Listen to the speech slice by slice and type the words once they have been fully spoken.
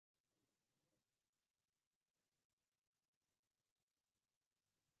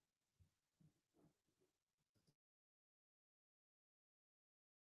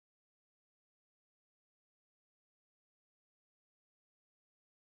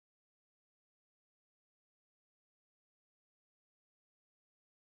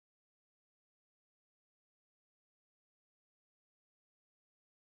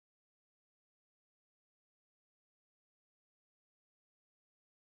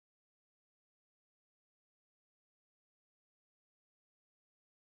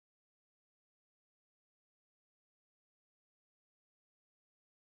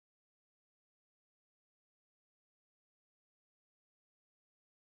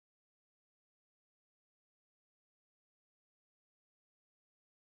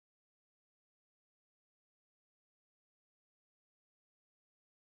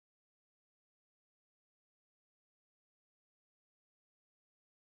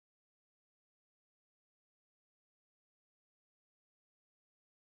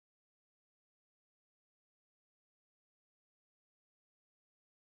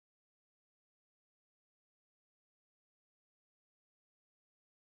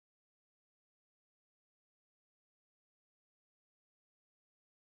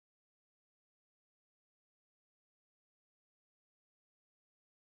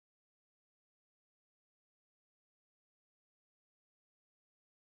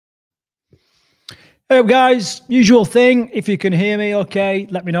Hey guys, usual thing. If you can hear me okay,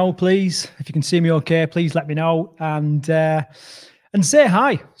 let me know, please. If you can see me okay, please let me know. And say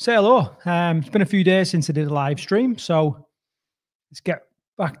hi, say hello. It's been a few days since I did a live stream, so let's get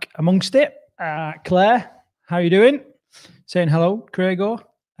back amongst it. Claire, how you doing? Saying hello, Craigo.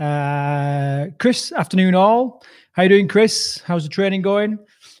 Chris, afternoon all. How you doing, Chris? How's the training going?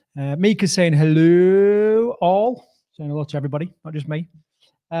 Mika's saying hello all. Saying hello to everybody, not just me.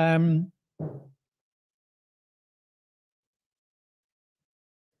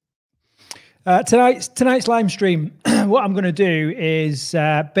 Tonight's live stream, what I'm going to do is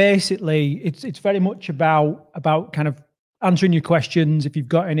basically it's very much about kind of answering your questions. If you've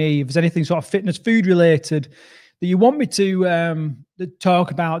got any, if there's anything sort of fitness, food related that you want me to talk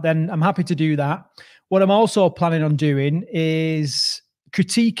about, then I'm happy to do that. What I'm also planning on doing is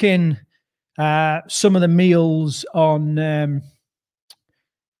critiquing some of the meals on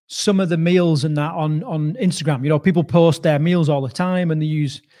Instagram. You know, people post their meals all the time and they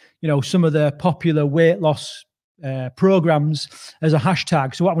use, you know, some of the popular weight loss programs as a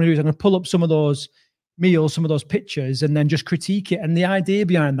hashtag. So what I'm going to do is I'm going to pull up some of those meals, some of those pictures, and then just critique it. And the idea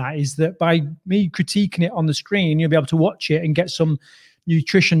behind that is that by me critiquing it on the screen, you'll be able to watch it and get some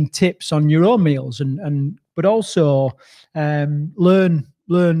nutrition tips on your own meals, but also learn,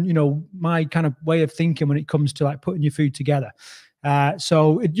 you know, my kind of way of thinking when it comes to like putting your food together.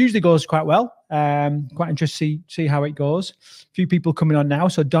 So it usually goes quite well. Quite interested to see how it goes. A few people coming on now.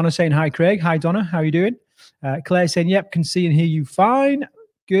 So Donna saying hi, Craig. Hi, Donna. How are you doing? Claire saying, yep, can see and hear you fine.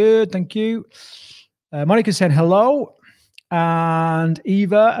 Good, thank you. Monica saying hello. And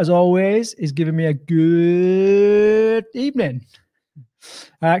Eva, as always, is giving me a good evening.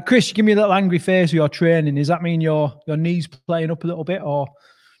 Chris, you give me a little angry face with your training. Does that mean your knees playing up a little bit, or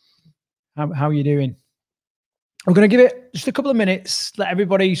how are you doing? I'm going to give it just a couple of minutes, let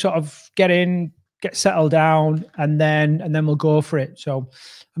everybody sort of get in, get settled down, and then we'll go for it. So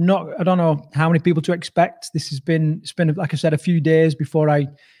I don't know how many people to expect. It's been, like I said, a few days before I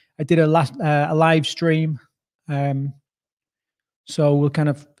did a live stream. So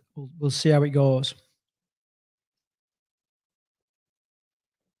we'll see how it goes.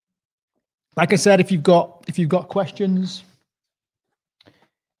 Like I said, if you've got questions,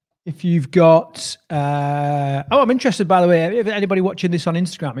 if you've got, I'm interested, by the way, if anybody watching this on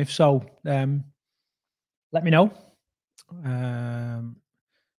Instagram, if so, let me know. I'm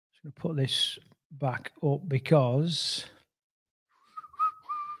just going to put this back up because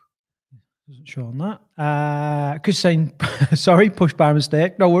it doesn't show on that. Chris saying, sorry, pushed by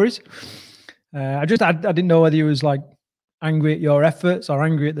mistake. No worries. I didn't know whether you was like angry at your efforts or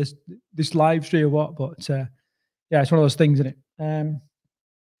angry at this live stream or what, but yeah, it's one of those things, isn't it?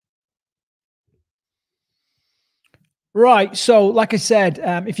 Right. So, like I said,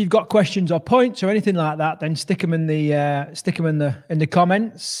 if you've got questions or points or anything like that, then stick them in the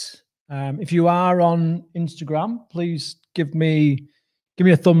comments. If you are on Instagram, please give me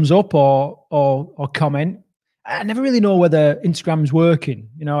a thumbs up or comment. I never really know whether Instagram's working.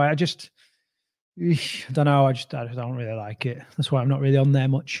 You know, I don't know. I don't really like it. That's why I'm not really on there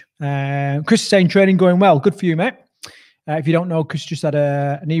much. Chris is saying training going well. Good for you, mate. If you don't know, Chris just had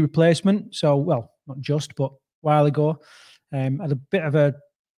a knee replacement. So, well, not just, but while ago, had a bit of a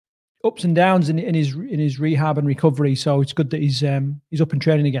ups and downs in his rehab and recovery. So it's good that he's up and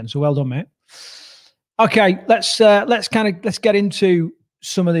training again. So well done, mate. Okay, let's get into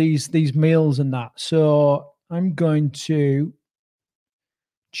some of these meals and that. So I'm going to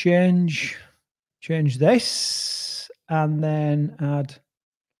change this and then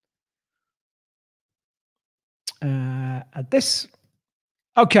add this.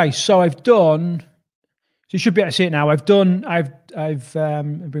 Okay, so I've done. So you should be able to see it now. I've bring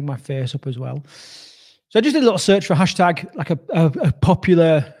my face up as well. So I just did a little search for hashtag, like a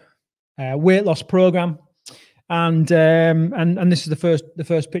popular weight loss program, and this is the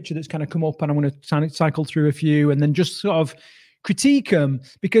first picture that's kind of come up, and I'm going to cycle through a few and then just sort of critique them,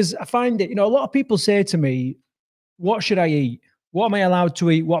 because I find it, you know, a lot of people say to me, "What should I eat? What am I allowed to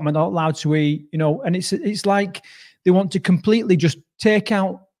eat? What am I not allowed to eat?" You know, and it's like they want to completely just take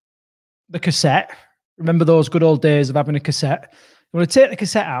out the cassette. Remember those good old days of having a cassette? You want to take the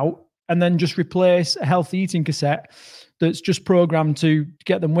cassette out and then just replace a healthy eating cassette that's just programmed to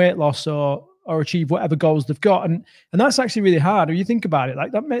get them weight loss or achieve whatever goals they've got. And that's actually really hard. When you think about it,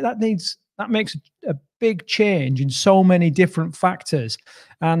 like that makes a big change in so many different factors.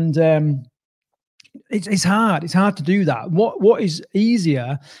 And it's hard. It's hard to do that. What is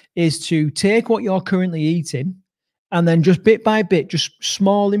easier is to take what you're currently eating, and then just bit by bit, just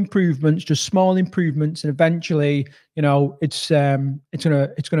small improvements, and eventually, you know, it's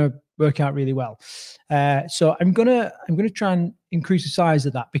gonna work out really well. So I'm gonna try and increase the size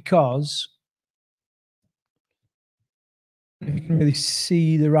of that, because you can really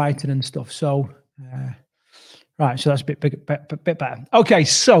see the writing and stuff. So right, so that's a bit better. Okay,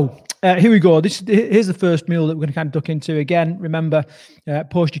 so here we go. Here's the first meal that we're going to kind of duck into. Again, remember,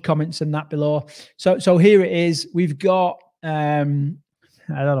 post your comments and that below. So here it is. We've got I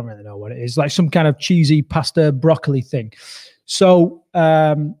don't really know what it is, like some kind of cheesy pasta broccoli thing. So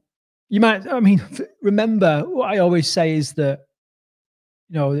you might, I mean, remember what I always say is that,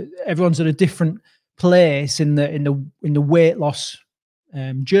 you know, everyone's at a different place in the weight loss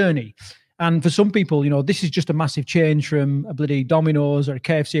journey. And for some people, you know, this is just a massive change from a bloody Domino's or a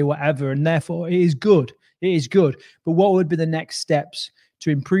KFC or whatever, and therefore it is good. It is good. But what would be the next steps to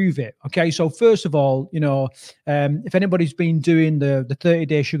improve it? Okay, so first of all, you know, if anybody's been doing the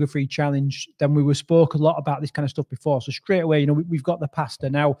 30-day sugar-free challenge, then we spoke a lot about this kind of stuff before. So straight away, you know, we've got the pasta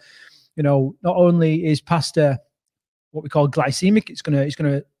now. You know, not only is pasta what we call glycemic, it's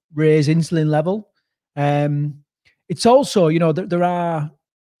gonna raise insulin level. It's also, you know, there are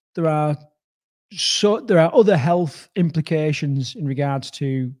other health implications in regards to,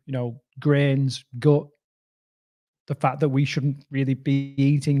 you know, grains, gut, the fact that we shouldn't really be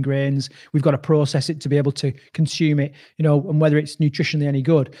eating grains. We've got to process it to be able to consume it, you know, and whether it's nutritionally any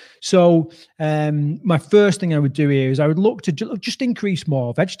good. So my first thing I would do here is I would look to just increase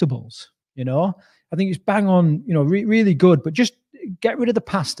more vegetables, you know. I think it's bang on, you know, really good, but just get rid of the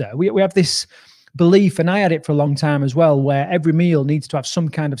pasta. We have this belief, and I had it for a long time as well, where every meal needs to have some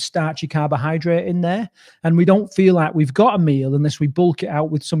kind of starchy carbohydrate in there, and we don't feel like we've got a meal unless we bulk it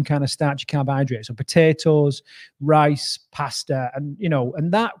out with some kind of starchy carbohydrate. So potatoes, rice, pasta, and, you know,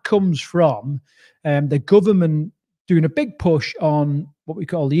 and that comes from the government doing a big push on what we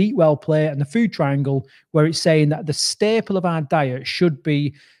call the Eat Well plate and the food triangle, where it's saying that the staple of our diet should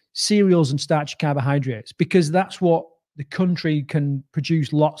be cereals and starchy carbohydrates, because that's what the country can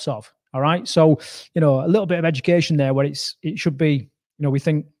produce lots of. All right. So, you know, a little bit of education there, where it should be, you know, we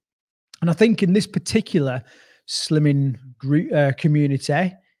think, and I think in this particular slimming group, community,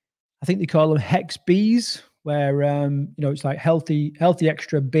 I think they call them Hex Bs, where, you know, it's like healthy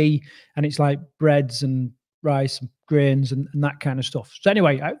extra B, and it's like breads and rice and grains and that kind of stuff. So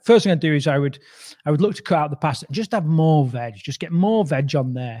anyway, first thing I'd do is I would look to cut out the pasta and just have more veg, just get more veg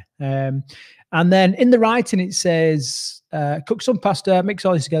on there. And then in the writing, it says, cook some pasta, mix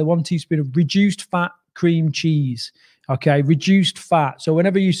all this together, 1 teaspoon of reduced fat cream cheese. Okay, reduced fat. So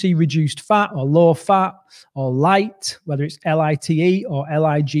whenever you see reduced fat or low fat or light, whether it's LITE or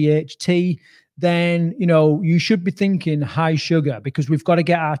LIGHT, then, you know, you should be thinking high sugar, because we've got to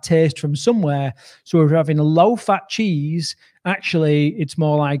get our taste from somewhere. So if we're having a low fat cheese, actually it's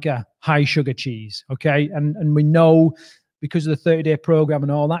more like a high sugar cheese. Okay, and we know, because of the 30-day program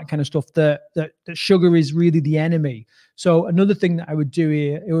and all that kind of stuff, that sugar is really the enemy. So another thing that I would do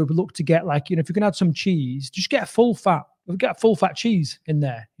here, I would look to get, like, you know, if you can add some cheese, just get a full fat. We've got full fat cheese in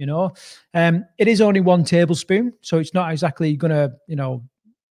there, you know. It is only 1 tablespoon, so it's not exactly going to, you know,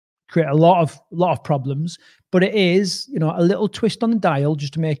 create a lot of problems, but it is, you know, a little twist on the dial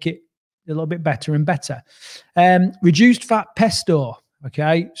just to make it a little bit better and better. Reduced fat pesto.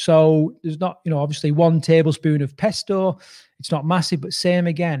 Okay, so there's not, you know, obviously 1 tablespoon of pesto. It's not massive, but same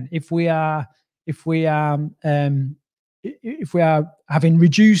again. If we are having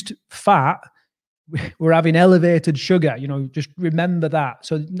reduced fat, we're having elevated sugar. You know, just remember that.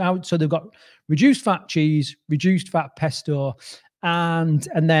 So they've got reduced fat cheese, reduced fat pesto, and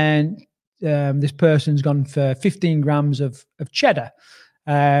then this person's gone for 15 grams of cheddar.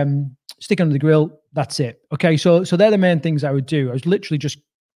 Stick under the grill. That's it. Okay, so they're the main things I would do. I was literally just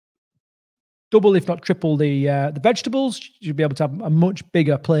double, if not triple, the vegetables. You'll be able to have a much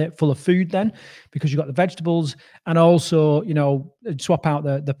bigger plate full of food then, because you've got the vegetables, and also, you know, swap out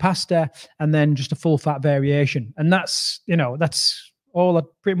the pasta, and then just a full fat variation. And that's, you know, that's all I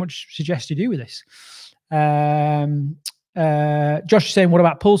pretty much suggest you do with this. Josh is saying, what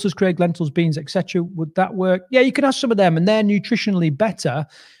about pulses, Craig? Lentils, beans, etc.? Would that work? Yeah, you can have some of them, and they're nutritionally better.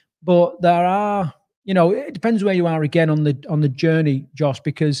 But there are, you know, it depends where you are again on the journey, Josh,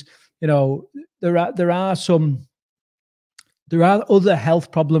 because, you know, there are other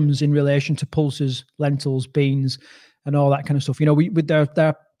health problems in relation to pulses, lentils, beans, and all that kind of stuff. You know,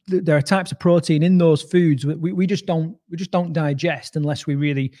 there are types of protein in those foods we just don't digest unless we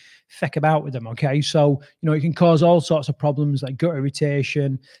really feck about with them. Okay, so, you know, it can cause all sorts of problems like gut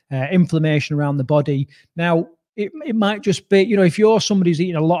irritation, inflammation around the body. Now, it might just be, you know, if you're somebody who's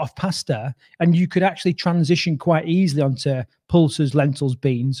eating a lot of pasta, and you could actually transition quite easily onto pulses, lentils,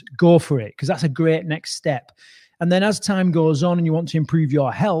 beans, go for it, because that's a great next step. And then as time goes on and you want to improve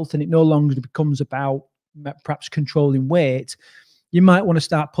your health and it no longer becomes about perhaps controlling weight, you might want to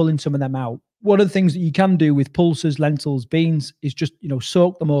start pulling some of them out. One of the things that you can do with pulses, lentils, beans is just,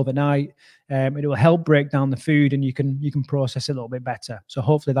 soak them overnight. It will help break down the food and you can process it a little bit better. So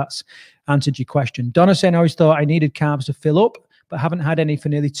hopefully that's answered your question. Donna saying, I always thought I needed carbs to fill up, but haven't had any for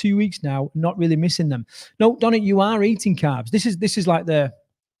nearly 2 weeks now, not really missing them. No, Donna, you are eating carbs. This is like the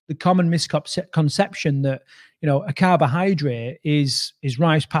common misconception that, a carbohydrate is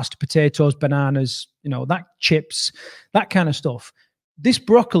rice, pasta, potatoes, bananas, that chips, that kind of stuff. This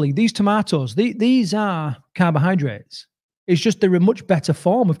broccoli, these tomatoes, these are carbohydrates. It's just they're a much better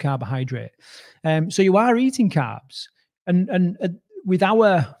form of carbohydrate. So you are eating carbs. And with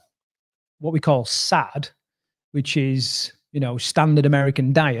our, what we call SAD, which is, standard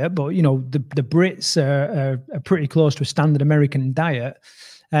American diet, but, the Brits are pretty close to a standard American diet.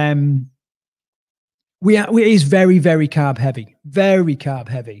 It is very, very carb heavy,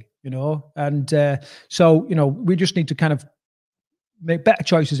 and so, we just need to kind of make better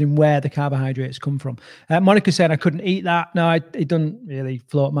choices in where the carbohydrates come from. Monica said I couldn't eat that. No, it doesn't really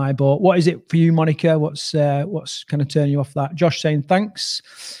float my boat. What is it for you, Monica? What's kind of turning you off that? Josh saying thanks.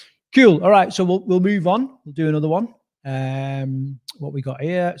 Cool. All right, so we'll move on. We'll do another one. What we got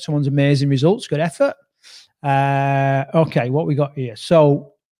here? Someone's amazing results. Good effort. Okay, what we got here?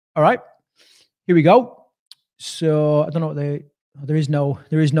 So, all right, here we go. So I don't know what there is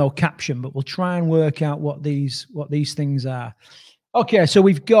no caption, but we'll try and work out what these things are. Okay, so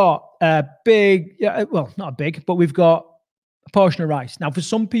we've got a big, well, not a big, but we've got a portion of rice. Now, for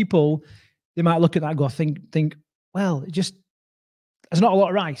some people, they might look at that and go, think, well, there's not a lot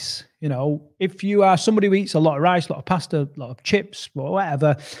of rice. If you are somebody who eats a lot of rice, a lot of pasta, a lot of chips, or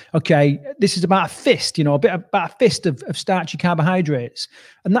whatever, okay, this is about a fist, about a fist of starchy carbohydrates.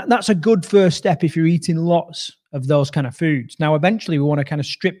 And that's a good first step if you're eating lots of those kind of foods. Now, eventually we want to kind of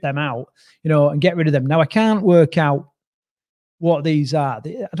strip them out, and get rid of them. Now, I can't work out what these are.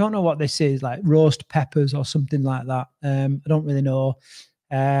 I don't know what this is, like roast peppers or something like that. I don't really know.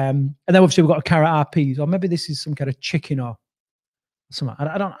 And then obviously we've got a carrot peas, or maybe this is some kind of chicken or something.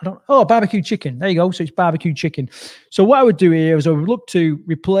 I don't. Oh, barbecue chicken. There you go. So it's barbecue chicken. So what I would do here is I would look to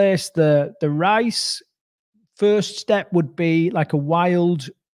replace the rice. First step would be like a wild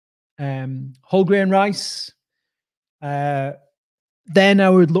whole grain rice. Then I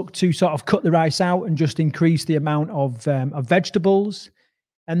would look to sort of cut the rice out and just increase the amount of vegetables.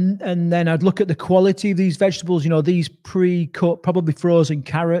 And then I'd look at the quality of these vegetables, these pre-cut, probably frozen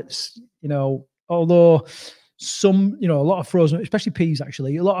carrots, although some, a lot of frozen, especially peas,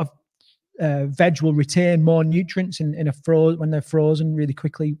 actually, a lot of veg will retain more nutrients in when they're frozen really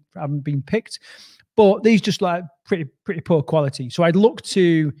quickly, haven't been picked. But these just like pretty poor quality. So I'd look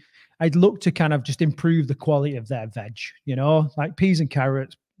to kind of just improve the quality of their veg, like peas and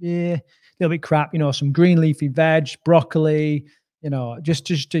carrots. Yeah, a little bit crap, some green leafy veg, broccoli, just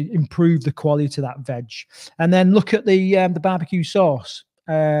to improve the quality to that veg. And then look at the barbecue sauce.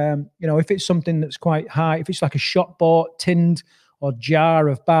 If it's something that's quite high, if it's like a shop bought tinned or jar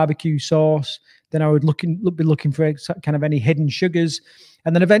of barbecue sauce, then I would be looking for kind of any hidden sugars.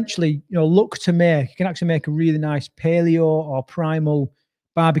 And then eventually, look to you can actually make a really nice paleo or primal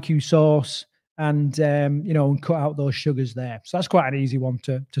barbecue sauce and cut out those sugars there. So that's quite an easy one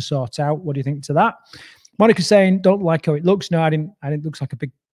to sort out. What do you think to that? Monica's saying, don't like how it looks. No, I didn't. It looks like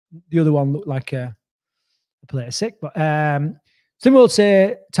the other one looked like a plate of sick. But some will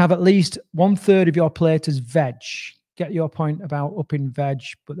say to have at least 1/3 of your plate as veg. Get your point about upping veg,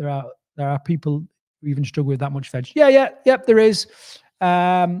 but there are people who even struggle with that much veg. Yep, there is.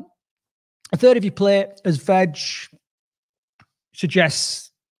 1/3 of your plate as veg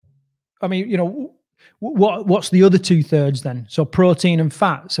suggests, I mean, what's the other 2/3 then? So protein and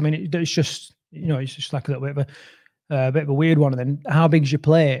fats. I mean, it's just, it's just like a little bit of a weird one. And then how big's your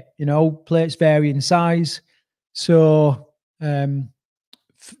plate? Plates vary in size. So, it's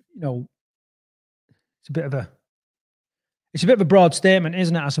a bit of a broad statement,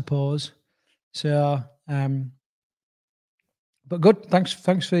 isn't it? I suppose. So, but good. Thanks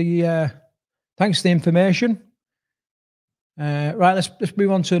for the information. Right, let's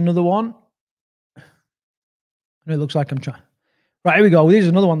move on to another one. And it looks like I'm trying. Right, here we go. This is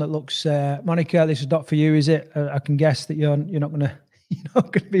another one that looks, Monica, this is not for you, is it? I can guess that you're not gonna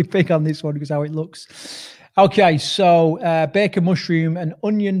be big on this one because how it looks. Okay, so bacon, mushroom, and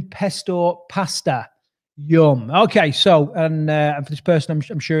onion pesto pasta. Yum. Okay, so and for this person,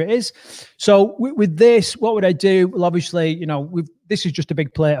 I'm sure it is. So with this, what would I do? Well, obviously, this is just a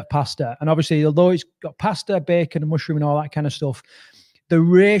big plate of pasta, and obviously, although it's got pasta, bacon, and mushroom, and all that kind of stuff, the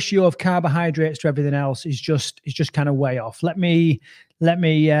ratio of carbohydrates to everything else is just kind of way off. Let me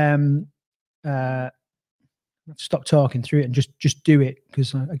stop talking through it and just do it,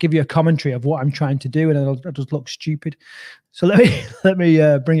 because I give you a commentary of what I'm trying to do, and it'll just look stupid. So let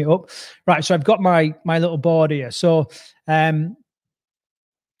me bring it up. Right. So I've got my little board here. So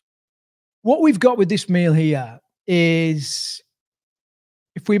what we've got with this meal here is,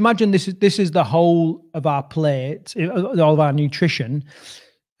 if we imagine this is the whole of our plate, all of our nutrition,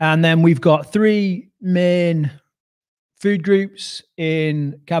 and then we've got 3 main food groups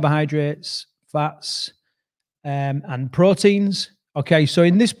in carbohydrates, fats, and proteins. Okay, so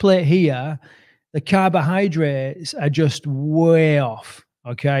in this plate here, the carbohydrates are just way off.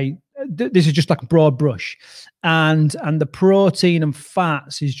 Okay, this is just like a broad brush, and the protein and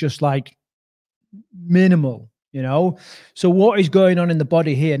fats is just like minimal. So what is going on in the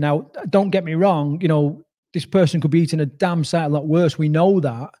body here? Now, don't get me wrong, this person could be eating a damn sight a lot worse. We know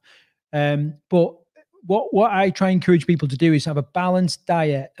that. But what I try and encourage people to do is have a balanced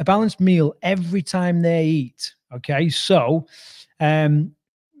diet, a balanced meal every time they eat. Okay. So,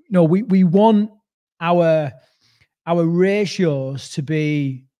 we want our ratios to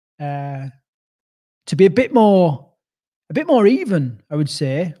be a bit more even, I would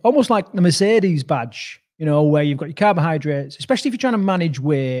say, almost like the Mercedes badge. Where you've got your carbohydrates, especially if you're trying to manage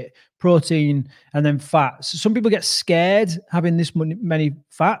weight, protein, and then fats. Some people get scared having this many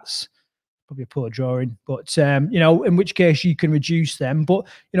fats. Probably a poor drawing, but in which case you can reduce them. But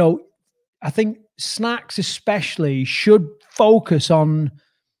I think snacks especially should focus on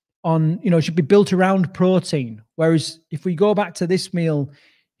should be built around protein. Whereas if we go back to this meal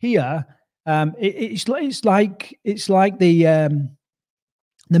here, it's like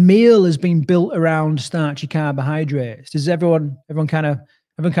the meal has been built around starchy carbohydrates. Does everyone kind of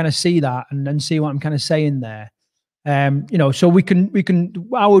see that and see what I'm kind of saying there? So we can,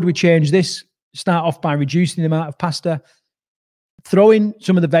 how would we change this? Start off by reducing the amount of pasta, throwing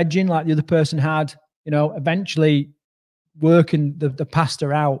some of the veg in like the other person had, eventually working the pasta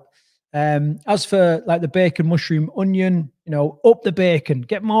out. As for like the bacon, mushroom, onion, up the bacon,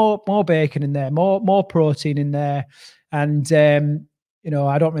 get more bacon in there, more protein in there. And,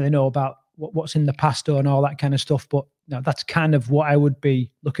 I don't really know about what's in the pasta and all that kind of stuff, but that's kind of what I would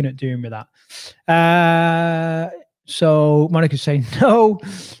be looking at doing with that. So Monica's saying no.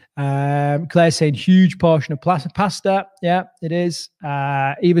 Claire's saying huge portion of pasta. Yeah, it is.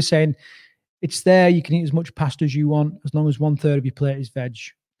 Eva's saying it's there. You can eat as much pasta as you want, as long as 1/3 of your plate is veg.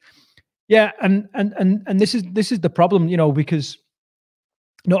 Yeah, and this is the problem, because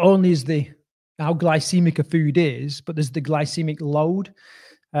not only is how glycemic a food is, but there's the glycemic load,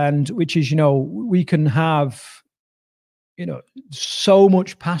 and which is, we can have, so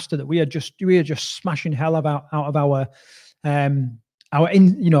much pasta that we are just smashing hell out of our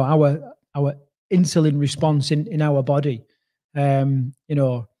insulin response in our body. And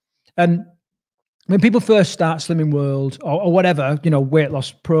when people first start Slimming World or whatever, weight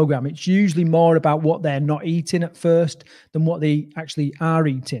loss program, it's usually more about what they're not eating at first than what they actually are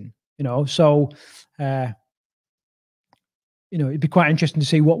eating. So it'd be quite interesting to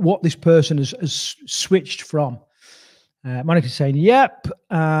see what this person has switched from. Monica's saying yep,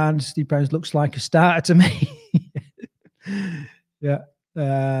 and Steve Brown's looks like a starter to me. Yeah.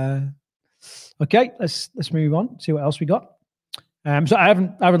 Okay, let's move on. See what else we got. So I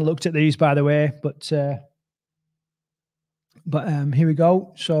haven't looked at these, by the way, but here we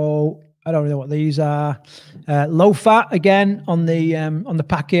go. So I don't really know what these are. Low fat again on the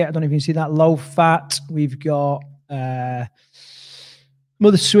packet. I don't know if you can see that. Low fat. We've got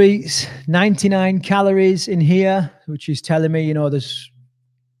Mother Sweets, 99 calories in here, which is telling me, there's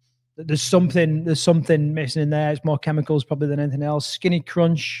something missing in there. It's more chemicals probably than anything else. Skinny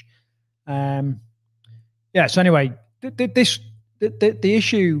Crunch. Yeah. So anyway, the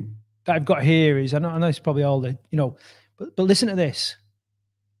issue that I've got here is, I know it's probably all the, but listen to this.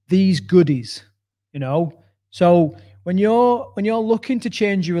 These goodies, So when you're looking to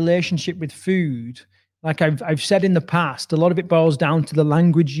change your relationship with food, like I've said in the past, a lot of it boils down to the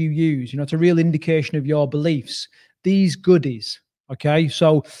language you use. It's a real indication of your beliefs. These goodies, okay?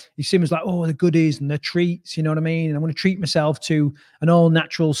 So you see them as like, oh, the goodies and the treats, you know what I mean? And I'm going to treat myself to an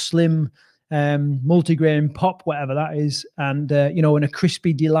all-natural, slim, multigrain pop, whatever that is, and and a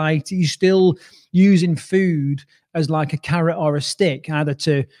crispy delight. You're still using food as like a carrot or a stick, either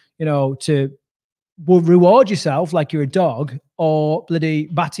to reward yourself like you're a dog, or bloody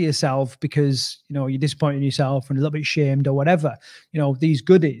batter yourself because you're disappointed in yourself and a little bit shamed or whatever. These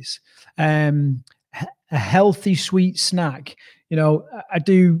goodies, a healthy sweet snack. I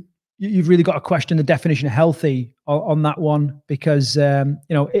do you've really got to question the definition of healthy on that one, because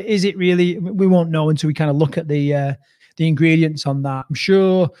is it really? We won't know until we kind of look at the ingredients on that. I'm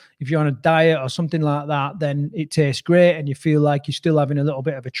sure if you're on a diet or something like that, then it tastes great and you feel like you're still having a little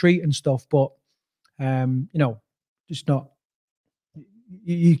bit of a treat and stuff. But just not.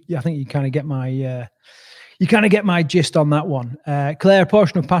 I think you kind of get my. You kind of get my gist on that one. Claire, a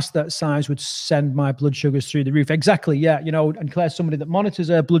portion of pasta that size would send my blood sugars through the roof. Exactly, yeah. And Claire's somebody that monitors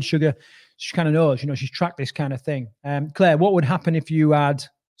her blood sugar. She kind of knows, she's tracked this kind of thing. Claire, what would happen if you had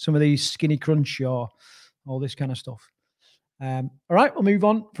some of these Skinny Crunch or all this kind of stuff? All right, we'll move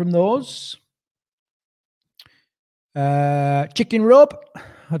on from those. Chicken rub.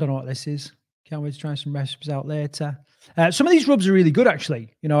 I don't know what this is. Can't wait to try some recipes out later. Some of these rubs are really good,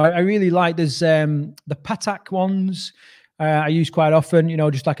 actually. I really like, there's the patak ones I use quite often,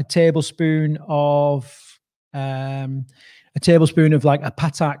 just like a tablespoon of like a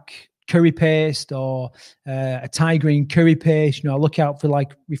patak curry paste or a Thai green curry paste. I look out for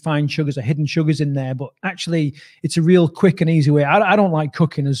like refined sugars or hidden sugars in there, but actually it's a real quick and easy way. I don't like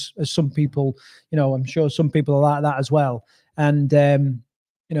cooking as some people, I'm sure some people are like that as well. And,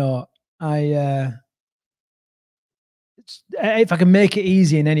 if I can make it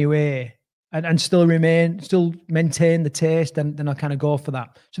easy in any way and still maintain the taste, then I'll kind of go for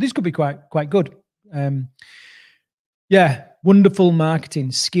that. So this could be quite good. Yeah, wonderful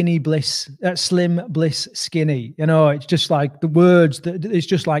marketing. Skinny bliss, slim bliss, skinny. It's just like the words. It's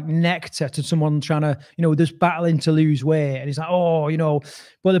just like nectar to someone trying to, just battling to lose weight. And it's like,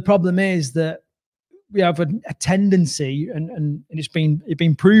 But the problem is that we have a tendency, and it's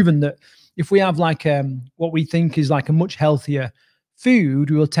been proven that if we have like what we think is like a much healthier food,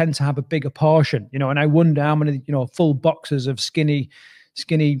 we will tend to have a bigger portion, and I wonder how many, full boxes of skinny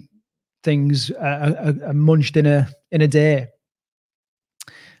things are munched in a day.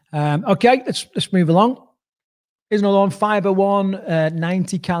 Okay, let's move along. Here's another one. Fiber one,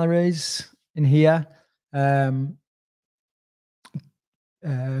 90 calories in here.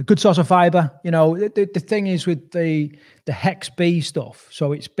 Good source of fiber. The thing is with the Hex B stuff,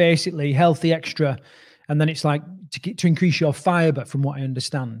 so it's basically healthy extra, and then it's like to increase your fiber, from what I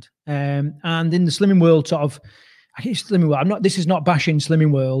understand. And in the Slimming World, sort of, I hate Slimming World. This is not bashing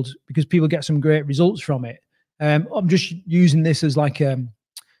Slimming World, because people get some great results from it. I'm just using this as like a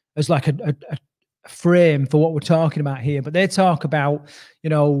frame for what we're talking about here. But they talk about,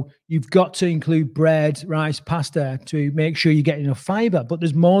 you've got to include bread, rice, pasta to make sure you get enough fiber. But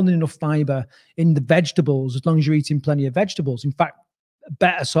there's more than enough fiber in the vegetables, as long as you're eating plenty of vegetables. In fact, a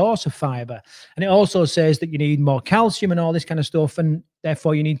better source of fiber. And it also says that you need more calcium and all this kind of stuff, and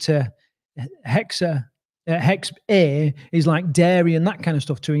therefore you need to Hex A is like dairy and that kind of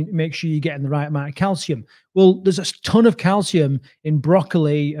stuff to make sure you're getting the right amount of calcium. Well, there's a ton of calcium in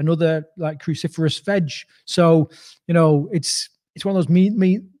broccoli and other like cruciferous veg. So, it's one of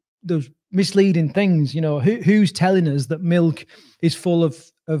those those misleading things. Who's telling us that milk is full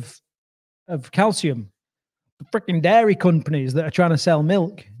of calcium? The freaking dairy companies that are trying to sell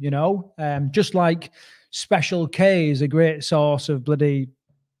milk. Just like Special K is a great source of bloody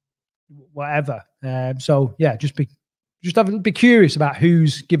whatever. So yeah, just be curious about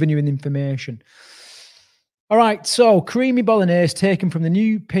who's giving you an information. All right, so creamy bolognese taken from the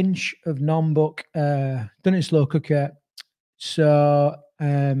new pinch of non-book, done in slow cooker. So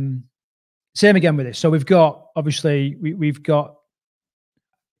same again with this. So we've got, obviously, we've got,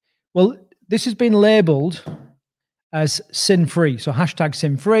 well, this has been labeled as sin-free. So hashtag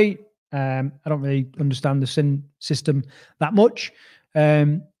sin-free. I don't really understand the sin system that much.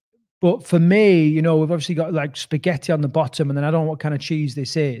 But for me, we've obviously got like spaghetti on the bottom, and then I don't know what kind of cheese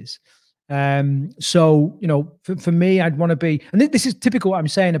this is. So, for me, I'd want to be, and this is typical what I'm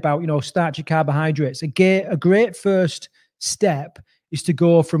saying about, starchy carbohydrates. A great first step is to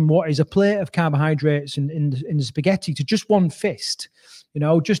go from what is a plate of carbohydrates in the spaghetti to just one fist,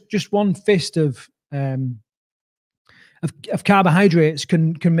 just one fist of carbohydrates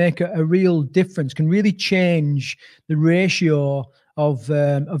can make a real difference, can really change the ratio of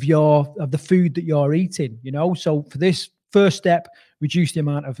the food that you're eating. So for this first step, reduce the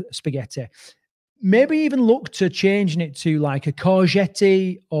amount of spaghetti. Maybe even look to changing it to like a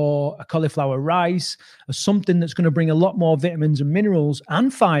courgette or a cauliflower rice, or something that's going to bring a lot more vitamins and minerals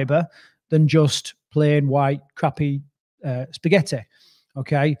and fiber than just plain white crappy spaghetti.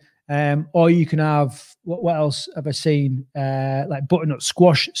 Okay. Or you can have, what else have I seen? Like butternut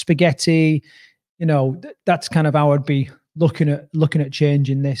squash spaghetti. That's kind of how I'd be looking at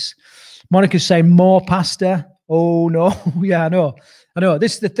changing this. Monica's saying more pasta. Oh no, yeah, I know. I know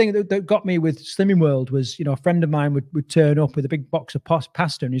this is the thing that got me with Slimming World was, a friend of mine would turn up with a big box of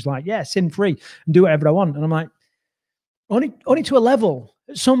pasta and he's like, yeah, sin free and do whatever I want. And I'm like, only to a level.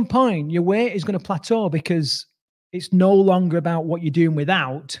 At some point, your weight is going to plateau because it's no longer about what you're doing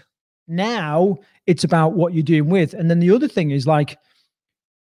without. Now it's about what you're doing with. And then the other thing is like,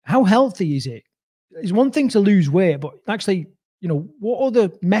 how healthy is it? It's one thing to lose weight, but actually, what other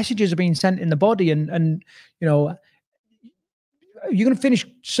messages are being sent in the body? And you're going to finish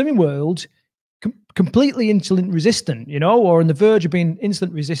Slimming World completely insulin resistant, or on the verge of being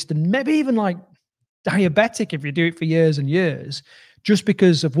insulin resistant, maybe even like diabetic if you do it for years and years, just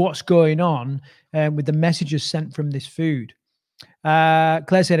because of what's going on with the messages sent from this food.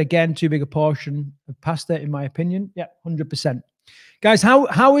 Claire said again, too big a portion of pasta, in my opinion. Yeah, 100%. Guys,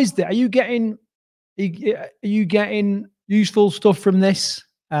 how is that? Are you getting useful stuff from this?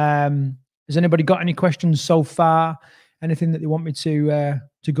 Has anybody got any questions so far? Anything that they want me to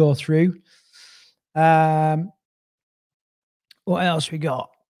go through? What else we got?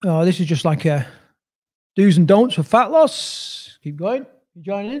 Oh, this is just like a do's and don'ts for fat loss. Keep going. You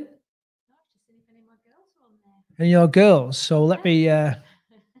joining in? And your girls. So let me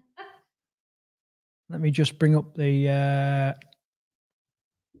just bring up the.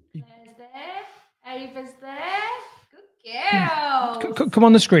 There's there. Ava's there. Good girl. Come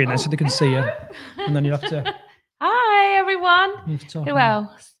on the screen there so they can see you, and then you have to. Hi everyone. Who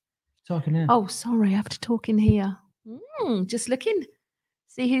else? Talking here. Oh, sorry, I have to talk in here. Just looking.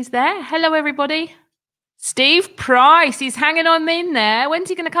 See who's there. Hello, everybody. Steve Price. He's hanging on in there. When's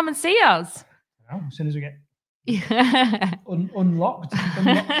he going to come and see us? As soon as we get unlocked.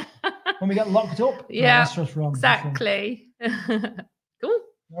 When we get locked up. Yeah, that's just wrong. Exactly. Cool.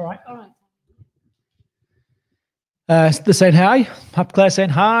 All right. They're saying hi. Claire saying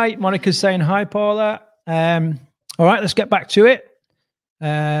hi. Monica's saying hi, Paula. All right, let's get back to it.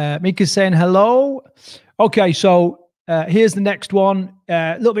 Mika's saying hello. Okay, so here's the next one.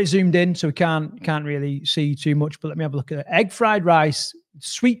 A little bit zoomed in, so we can't really see too much, but let me have a look at it. Egg fried rice,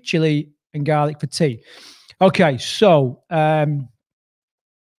 sweet chili, and garlic for tea. Okay, so oh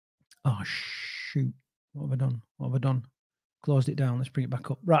shoot, what have I done? Closed it down. Let's bring it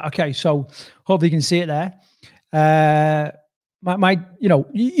back up. Right. Okay, so hopefully you can see it there.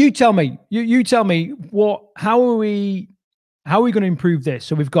 You tell me. You tell me how are we going to improve this?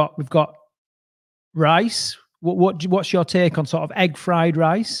 So we've got rice. What's your take on sort of egg fried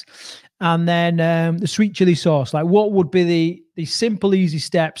rice, and then the sweet chili sauce? Like, what would be the simple, easy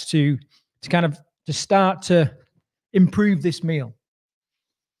steps to start to improve this meal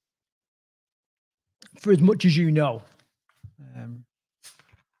for as much as you know?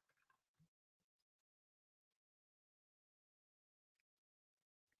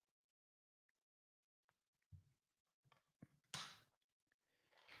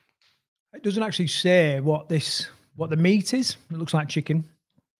 It doesn't actually say what the meat is. It looks like chicken.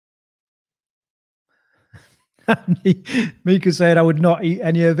 Mika said I would not eat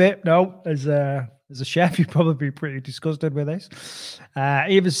any of it. No, as a chef, you'd probably be pretty disgusted with this.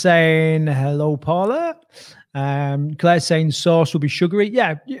 Eva's saying hello, Paula. Claire's saying sauce will be sugary.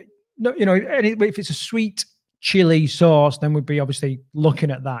 Yeah, if it's a sweet chili sauce, then we'd be obviously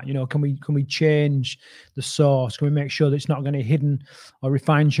looking at that. Can we change the sauce? Can we make sure that it's not going to hidden or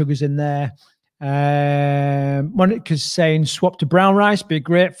refined sugars in there? Monica's saying swap to brown rice, be a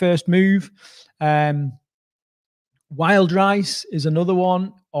great first move. Wild rice is another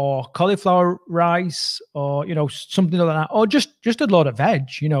one, or cauliflower rice, or something like that, or just a load of veg.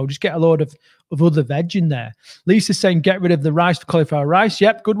 Just get a load of other veg in there. Lisa's saying get rid of the rice for cauliflower rice.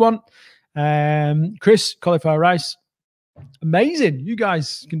 Yep, good one. Chris, cauliflower rice, amazing. You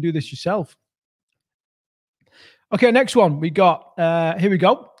guys can do this yourself. Okay, next one we got. Here we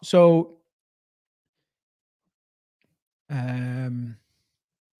go. So, 2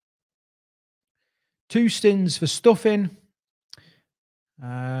 stins for stuffing.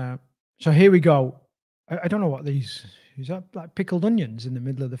 So here we go. I don't know what these. Is that like pickled onions in the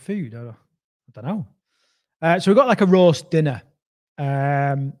middle of the food? I don't know. So we've got like a roast dinner.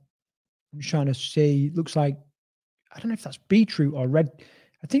 I'm just trying to see. Looks like, I don't know if that's beetroot or red.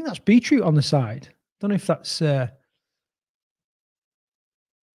 I think that's beetroot on the side. I don't know if that's. I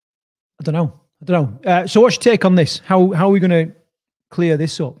don't know. So what's your take on this? How are we going to clear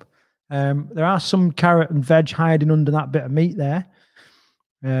this up? There are some carrot and veg hiding under that bit of meat there.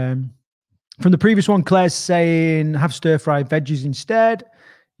 From the previous one, Claire's saying have stir-fried veggies instead.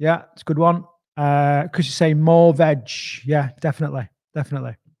 Yeah, it's a good one. Chris is saying more veg. Yeah, definitely.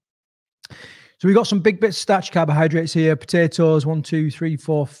 So we got some big bits of starch carbohydrates here. Potatoes, 1, 2, 3,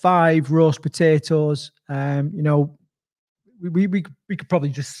 4, 5 roast potatoes. we could probably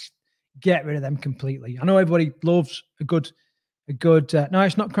just get rid of them completely. I know everybody loves a good. No,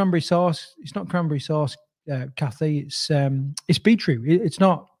 it's not cranberry sauce. It's not cranberry sauce, Kathy. It's beetroot. It's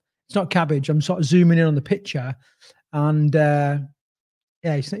not cabbage. I'm sort of zooming in on the picture, and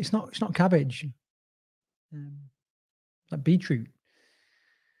it's not cabbage. Like beetroot,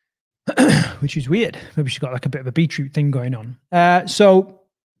 which is weird. Maybe she's got like a bit of a beetroot thing going on. So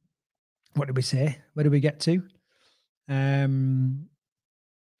what did we say? Where did we get to?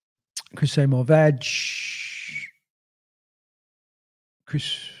 Chris say more veg.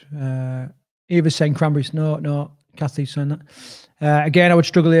 Chris, Eva's saying cranberries. No. Kathy's saying that. Again, I would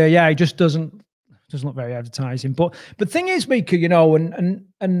struggle here. Yeah, it just doesn't look very advertising. But thing is, Mika, you know, and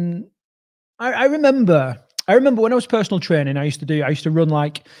I remember when I was personal training, I used to run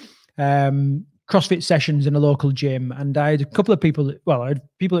like CrossFit sessions in a local gym, and I had a couple of people. I had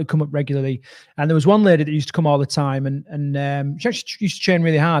people that come up regularly, and there was one lady that used to come all the time, and she actually used to train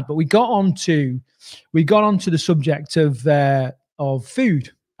really hard. But we got onto the subject of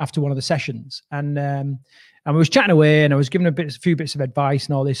food after one of the sessions, and we was chatting away, and I was giving a few bits of advice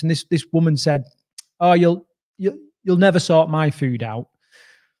and all this, and this woman said, "Oh, you'll never sort my food out."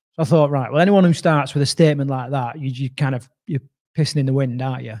 So I thought, right, well, anyone who starts with a statement like that, you're pissing in the wind,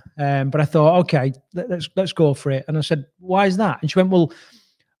 aren't you? But I thought, okay, let's go for it. And I said, why is that? And she went, well,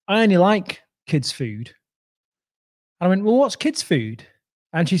 I only like kids' food. And I went, well, what's kids' food?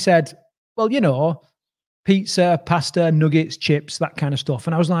 And she said, well, you know, pizza, pasta, nuggets, chips, that kind of stuff.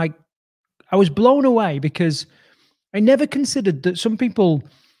 And I was like, I was blown away, because I never considered that some people,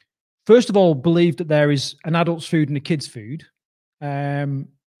 first of all, believe that there is an adult's food and a kid's food.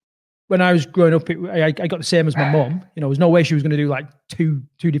 When I was growing up, I got the same as my mum. You know, there's no way she was going to do like two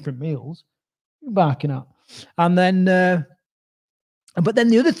different meals. Barking at. And then, but then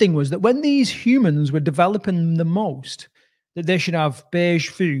the other thing was that when these humans were developing the most, that they should have beige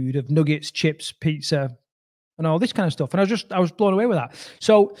food of nuggets, chips, pizza, and all this kind of stuff. And I was blown away with that.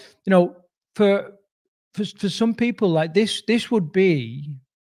 So, you know, for some people, like this would be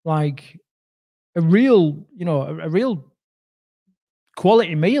like a real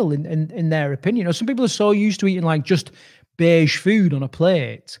quality meal in their opinion. You know, some people are so used to eating like just beige food on a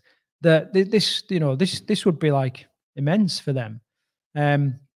plate that this would be like immense for them.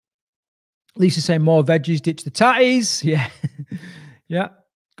 Lisa saying more veggies, ditch the tatties. Yeah. Yeah,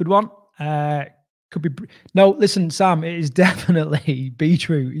 good one. Could be no. Listen, Sam, it is definitely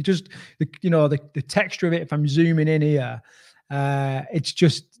beetroot. You just the texture of it. If I'm zooming in here, it's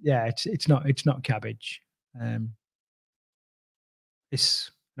just it's not cabbage.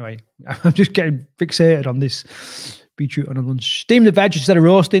 Anyway, I'm just getting fixated on this beetroot on a lunch. Steam the veg instead of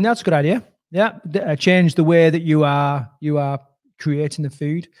roasting. That's a good idea. Yeah, change the way that you are creating the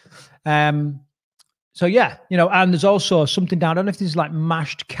food. So yeah, you know, and there's also something down. I don't know if this is like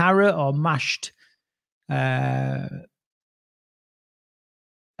mashed carrot or mashed. I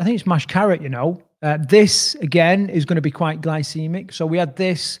think it's mashed carrot. You know, this again is going to be quite glycemic. So we add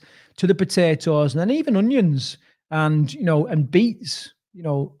this to the potatoes, and then even onions. And, you know, and beets, you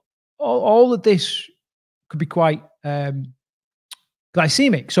know, all of this could be quite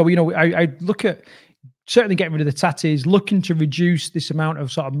glycemic. So, you know, I look at certainly getting rid of the tatties, looking to reduce this amount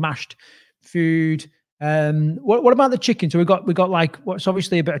of sort of mashed food. What about the chicken? So we got like what's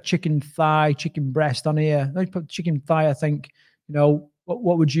obviously a bit of chicken thigh, chicken breast on here. Let's put chicken thigh. I think, you know,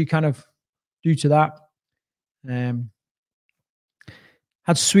 what would you kind of do to that?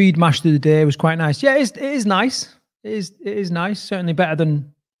 Had Swede mashed the other day. It was quite nice. Yeah, it is nice. It is nice. Certainly better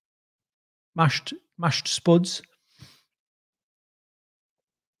than mashed spuds.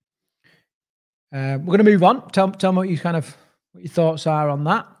 We're going to move on. Tell me what your thoughts are on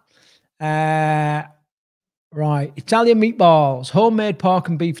that. Right, Italian meatballs, homemade pork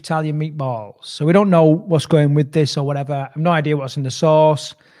and beef Italian meatballs. So we don't know what's going with this or whatever. I have no idea what's in the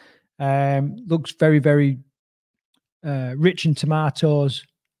sauce. Looks very, very rich in tomatoes.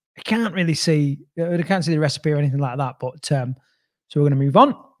 I can't really see. I can't see the recipe or anything like that. But so we're going to move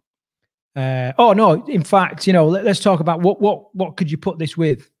on. Oh no! In fact, you know, let's talk about what could you put this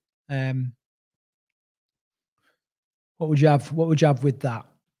with? What would you have? What would you have with that?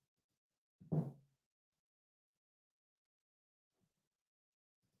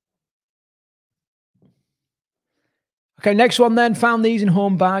 Okay, next one then. Found these in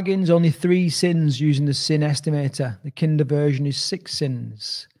Home Bargains. Only 3 sins using the sin estimator. The Kinder version is 6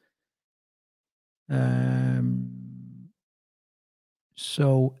 sins.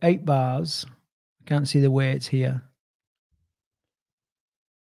 So 8 bars. I can't see the weights here.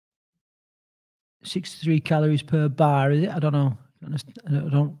 63 calories per bar, is it? I don't know.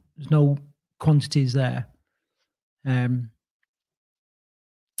 There's no quantities there.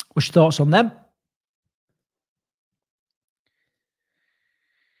 What's your thoughts on them?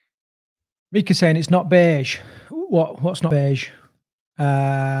 Mika saying it's not beige. What's not beige?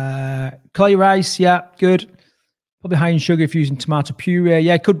 Clay rice, yeah, good. Probably high in sugar if you're using tomato puree.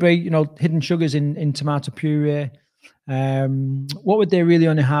 Yeah, it could be, you know, hidden sugars in tomato puree. What would they really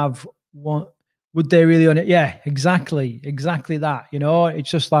only have? What would they really only? Yeah, exactly that. You know,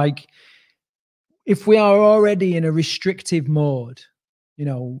 it's just like if we are already in a restrictive mode, you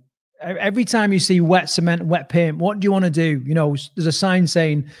know, every time you see wet cement, wet paint, what do you want to do? You know, there's a sign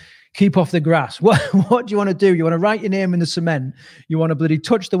saying, keep off the grass. What do you want to do? You want to write your name in the cement. You want to bloody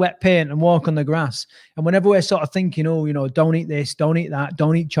touch the wet paint and walk on the grass. And whenever we're sort of thinking, oh, you know, don't eat this, don't eat that,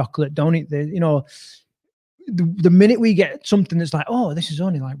 don't eat chocolate, don't eat this, you know, the minute we get something that's like, oh, this is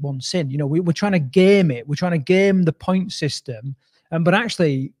only like one sin, you know, we're trying to game it. We're trying to game the point system. But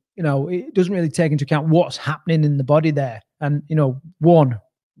actually, you know, it doesn't really take into account what's happening in the body there. And, you know,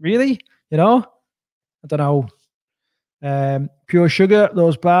 really, you know, I don't know. Pure sugar,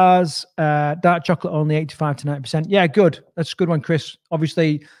 those bars, dark chocolate only 85 to 90%. Yeah, good. That's a good one, Chris.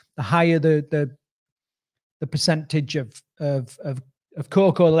 Obviously, the higher the percentage of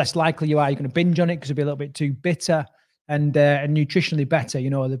cocoa, the less likely you are you're going to binge on it because it'll be a little bit too bitter and nutritionally better. You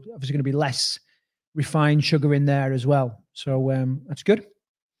know, there's obviously going to be less refined sugar in there as well. So that's good.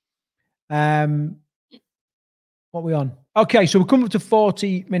 What are we on? Okay, so we're coming up to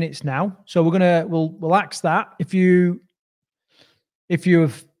 40 minutes now. So we'll axe that. If you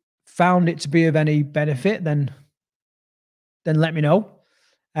have found it to be of any benefit, then let me know.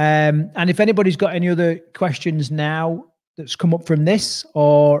 And if anybody's got any other questions now that's come up from this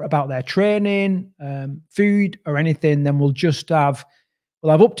or about their training, food or anything, then we'll have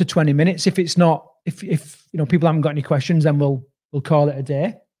up to 20 minutes. If it's not, if you know, people haven't got any questions, then we'll call it a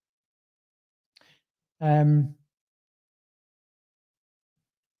day.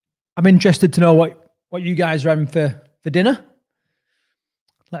 I'm interested to know what you guys are having for dinner.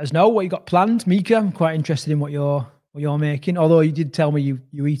 Let us know what you got planned. Mika, I'm quite interested in what you're making. Although you did tell me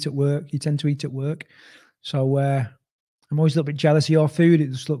you eat at work. You tend to eat at work. So I'm always a little bit jealous of your food.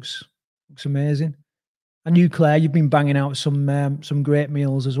 It just looks amazing. And you, Claire, you've been banging out some great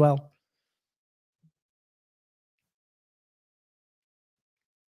meals as well.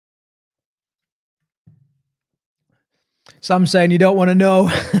 Sam saying you don't want to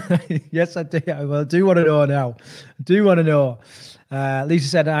know. Yes, I do. Well, I do want to know now. I do want to know. Lisa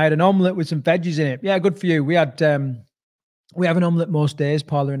said I had an omelette with some veggies in it. Yeah, good for you. We have an omelette most days,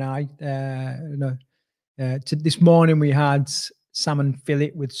 Paula and I. This morning we had salmon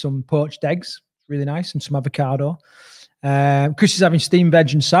fillet with some poached eggs, really nice, and some avocado. Chris is having steamed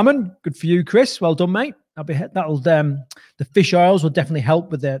veg and salmon. Good for you, Chris. Well done, mate. The fish oils will definitely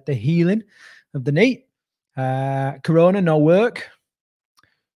help with the healing of the knee. Corona, no work.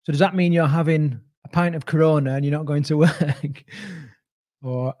 So does that mean you're having a pint of Corona and you're not going to work?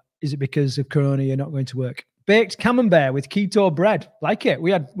 Or is it because of Corona you're not going to work? Baked camembert with keto bread. Like it.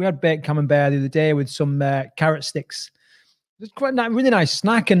 We had baked camembert the other day with some carrot sticks. It's quite a really nice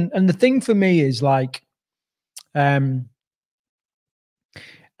snack. And the thing for me is like, I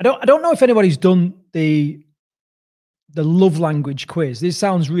don't know if anybody's done the love language quiz. This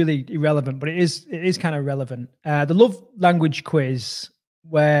sounds really irrelevant, but it is kind of relevant. The love language quiz,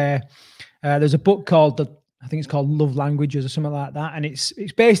 where there's a book called I think it's called Love Languages or something like that, and it's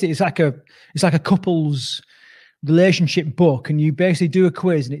basically it's like a couple's relationship book, and you basically do a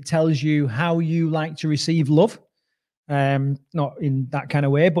quiz, and it tells you how you like to receive love. Not in that kind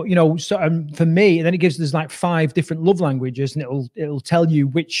of way, but you know, so for me, then it gives there's like 5 different love languages, and it'll tell you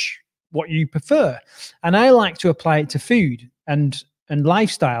what you prefer. And I like to apply it to food and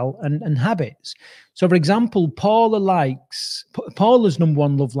lifestyle and habits. So for example, Paula's number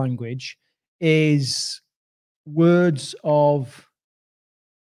 1 love language is words of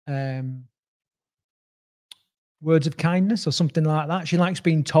kindness or something like that. She likes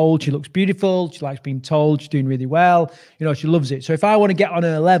being told she looks beautiful. She likes being told she's doing really well. You know, she loves it. So if I want to get on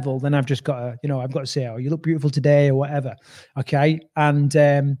her level, then I've just got to, you know, I've got to say, oh, you look beautiful today or whatever. Okay. And,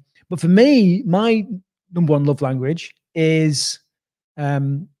 but for me, my number 1 love language is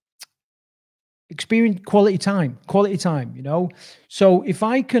experience quality time, you know? So if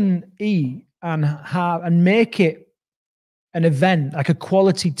I can eat and make it an event, like a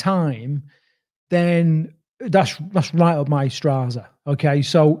quality time, then that's right up my straza. Okay.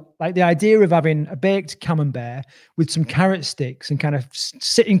 So like the idea of having a baked camembert with some carrot sticks and kind of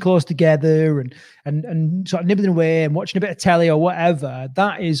sitting close together and sort of nibbling away and watching a bit of telly or whatever,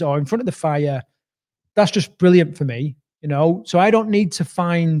 or in front of the fire, that's just brilliant for me, you know? So I don't need to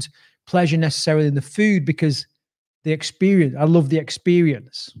find pleasure necessarily in the food, because the experience. I love the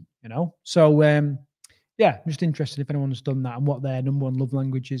experience, you know. So yeah, I'm just interested if anyone's done that and what their number one love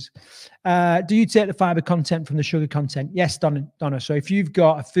language is. Do you take the fiber content from the sugar content? Yes, Donna. So if you've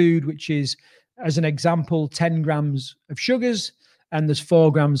got a food which is, as an example, 10 grams of sugars and there's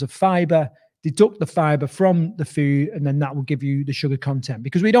 4 grams of fiber, deduct the fiber from the food, and then that will give you the sugar content,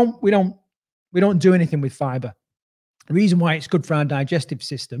 because we don't do anything with fiber. The reason why it's good for our digestive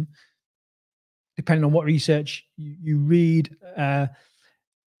system, depending on what research you read,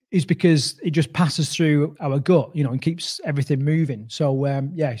 is because it just passes through our gut, you know, and keeps everything moving. So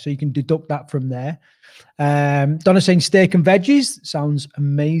yeah, so you can deduct that from there. Donna saying steak and veggies sounds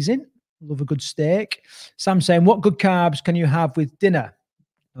amazing. Love a good steak. Sam saying, what good carbs can you have with dinner?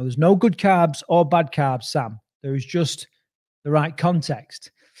 Now, there's no good carbs or bad carbs, Sam. There is just the right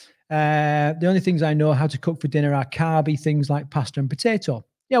context. The only things I know how to cook for dinner are carby things like pasta and potato.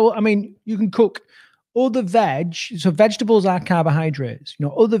 Yeah, well, I mean, you can cook other veg. So vegetables are carbohydrates. You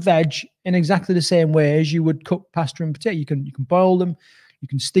know, other veg in exactly the same way as you would cook pasta and potato. You can boil them, you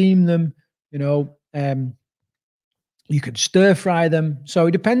can steam them. You know, you could stir fry them. So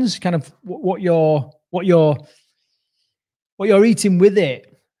it depends, kind of what you're eating with it.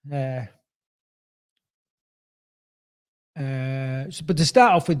 But to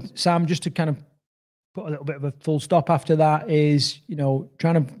start off with, Sam, just to kind of put a little bit of a full stop after that, is, you know,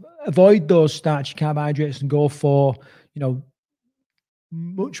 trying to avoid those starchy carbohydrates and go for, you know,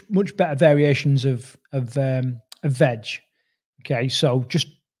 much better variations of veg. Okay, so just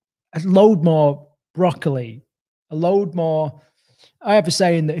a load more broccoli, a load more. I have a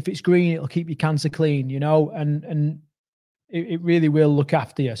saying that if it's green, it'll keep your cancer clean, you know, and it really will look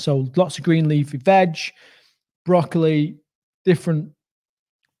after you. So lots of green leafy veg, broccoli, different.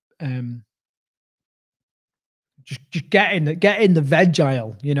 Just get in the veg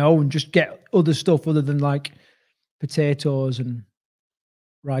aisle, you know, and just get other stuff other than like potatoes and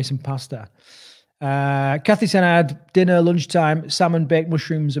rice and pasta. Kathy said I had dinner, lunchtime, salmon, baked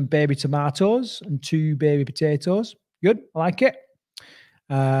mushrooms, and baby tomatoes and 2 baby potatoes. Good, I like it.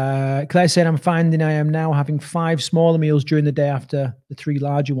 Claire said I'm finding I am now having 5 smaller meals during the day after the 3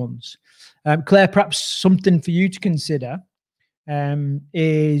 larger ones. Claire, perhaps something for you to consider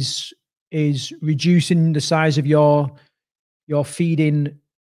is reducing the size of your feeding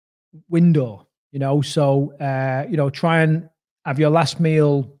window, you know. So you know, try and have your last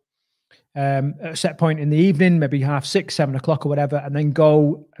meal at a set point in the evening, maybe 6:30, 7 o'clock or whatever, and then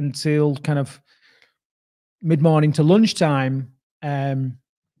go until kind of mid-morning to lunchtime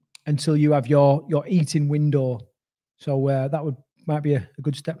until you have your eating window. So that might be a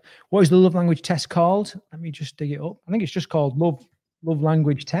good step. What is the love language test called? Let me just dig it up. I think it's just called love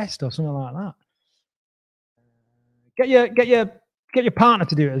language test or something like that. Get your partner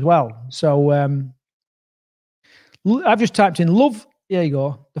to do it as well. So I've just typed in love. There you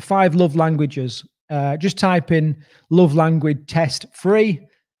go. The 5 love languages. Just type in love language test free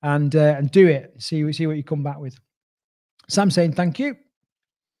and do it. See what you come back with. Sam saying thank you.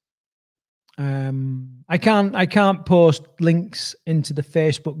 I can't post links into the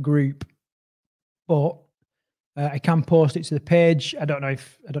Facebook group, but I can post it to the page. I don't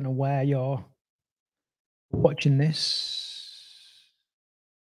know where you're watching this.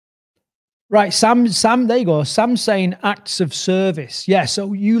 Right, Sam, there you go. Sam's saying acts of service. Yeah,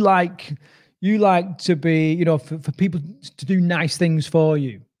 so you like to be, you know, for people to do nice things for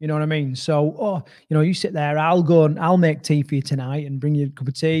you. You know what I mean? So, you know, you sit there, I'll make tea for you tonight and bring you a cup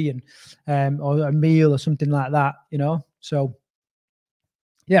of tea and or a meal or something like that, you know? So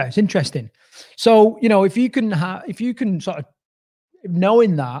yeah, it's interesting. So, you know, if you can sort of,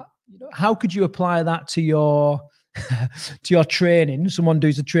 knowing that, you know, how could you apply that to your to your training? Someone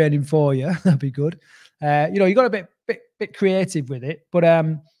does the training for you. That'd be good. You know, you got a bit creative with it, but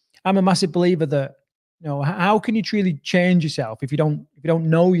I'm a massive believer that, you know, how can you truly change yourself if you don't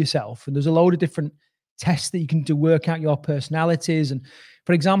know yourself? And there's a load of different tests that you can do, work out your personalities. And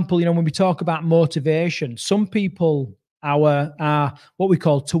for example, you know, when we talk about motivation, some people are what we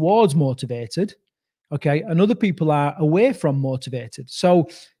call towards motivated, okay, and other people are away from motivated. So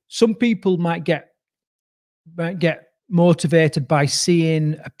some people might get motivated by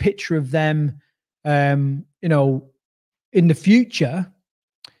seeing a picture of them, you know, in the future,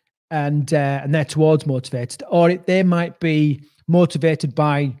 and they're towards motivated, or they might be motivated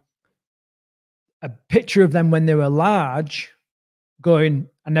by a picture of them when they were large, going,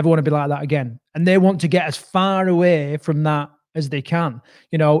 I never want to be like that again. And they want to get as far away from that as they can,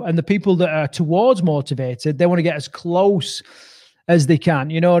 you know. And the people that are towards motivated, they want to get as close as they can,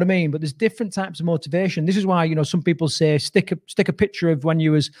 you know what I mean? But there's different types of motivation. This is why, you know, some people say stick a picture of when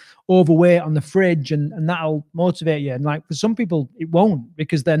you was overweight on the fridge and that'll motivate you. And like for some people, it won't,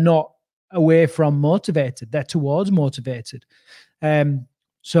 because they're not away from motivated, they're towards motivated.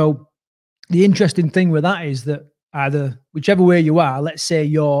 So the interesting thing with that is that either whichever way you are, let's say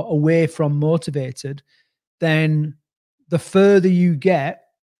you're away from motivated, then the further you get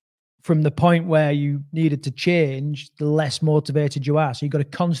from the point where you needed to change, the less motivated you are. So you've got to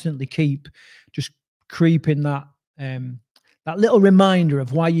constantly keep just creeping that that little reminder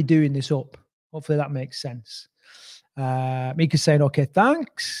of why you're doing this up. Hopefully that makes sense. Mika's saying, okay,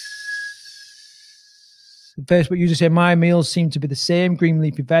 thanks. Facebook user saying, my meals seem to be the same: green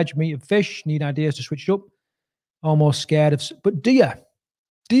leafy veg, meat and fish. Need ideas to switch it up. Almost scared of, but do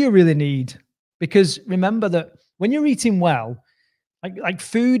you really need? Because remember that when you're eating well, like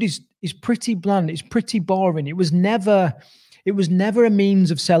food is pretty bland. It's pretty boring. It was never a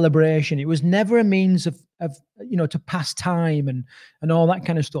means of celebration. It was never a means of you know, to pass time and all that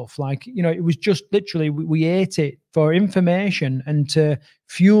kind of stuff. Like, you know, it was just literally we ate it for information and to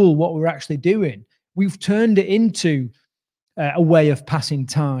fuel what we're actually doing. We've turned it into a way of passing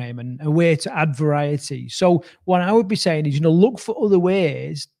time and a way to add variety. So what I would be saying is, you know, look for other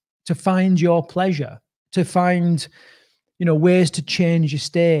ways to find your pleasure, to find, you know, ways to change your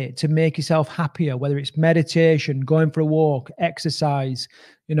state, to make yourself happier, whether it's meditation, going for a walk, exercise,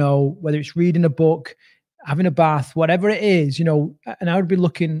 you know, whether it's reading a book, having a bath, whatever it is, you know, and I would be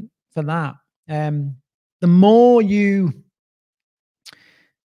looking for that. The more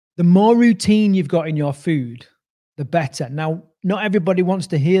routine you've got in your food, the better. Now, not everybody wants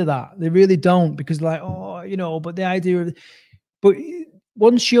to hear that. They really don't, because like, oh, you know, but the idea of, but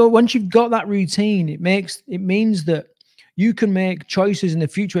once you've got that routine, it means that you can make choices in the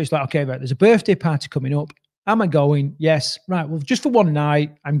future. It's like, okay, right, there's a birthday party coming up. Am I going? Yes. Right. Well, just for one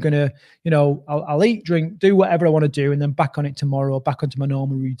night, I'm going to, you know, I'll eat, drink, do whatever I want to do, and then back on it tomorrow, back onto my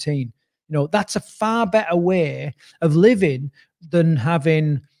normal routine. You know, that's a far better way of living than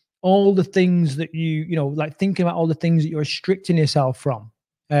having all the things that you know, like thinking about all the things that you're restricting yourself from.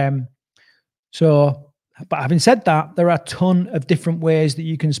 So, but having said that, there are a ton of different ways that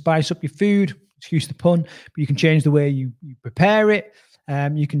you can spice up your food. Excuse the pun, but you can change the way you prepare it.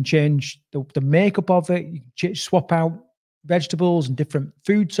 You can change the makeup of it. You can swap out vegetables and different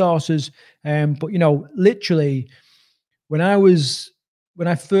food sources. But you know, literally, when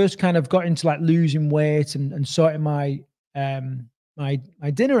I first kind of got into like losing weight and sorting my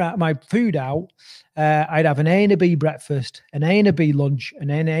dinner out, my food out, I'd have an A and a B breakfast, an A and a B lunch, and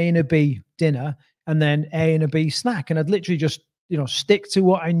then A and a B dinner, and then A and a B snack, and I'd literally just, you know, stick to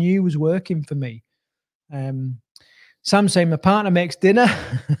what I knew was working for me. Sam saying my partner makes dinner.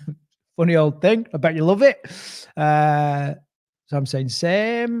 Funny old thing. I bet you love it. Sam saying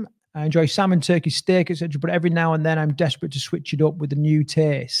same. I enjoy salmon, turkey, steak, etc. But every now and then I'm desperate to switch it up with a new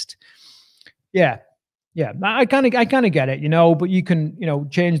taste. Yeah. I kind of get it, you know. But you can, you know,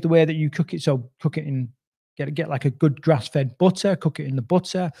 change the way that you cook it. So cook it in. Get like a good grass-fed butter, cook it in the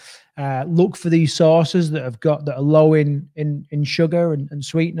butter. Look for these sauces that are low in sugar and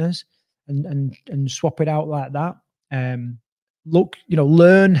sweeteners, and swap it out like that. Look, you know,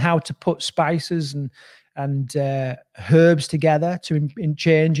 learn how to put spices and herbs together to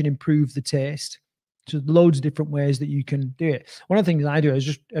change and improve the taste. So loads of different ways that you can do it. One of the things I do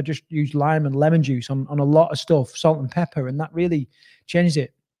is I just use lime and lemon juice on a lot of stuff, salt and pepper, and that really changes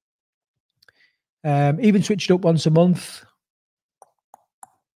it. Even switched up once a month.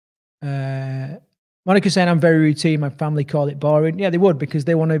 Monica's saying I'm very routine. My family call it boring. Yeah, they would, because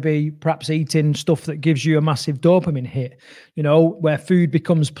they want to be perhaps eating stuff that gives you a massive dopamine hit, you know, where food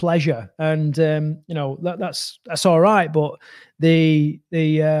becomes pleasure. And, you know, that's all right. But the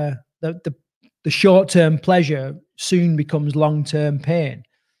short-term pleasure soon becomes long-term pain.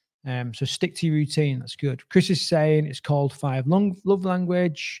 So stick to your routine. That's good. Chris is saying it's called 5 love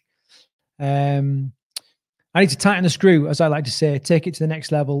language. I need to tighten the screw, as I like to say, take it to the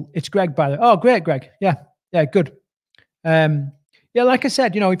next level. It's Greg, by the way. Oh, great, Greg. Yeah, good. Yeah, like I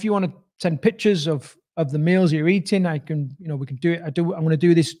said, you know, if you want to send pictures of the meals you're eating, I can, you know, we can do it. I'm going to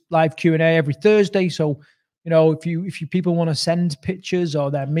do this live Q&A every Thursday. So, you know, if you people want to send pictures or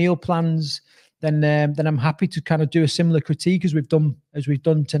their meal plans, then I'm happy to kind of do a similar critique as we've done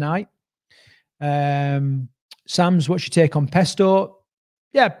tonight. Sam's, what's your take on pesto?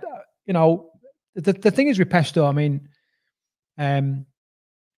 Yeah, you know, the thing is with pesto, I mean,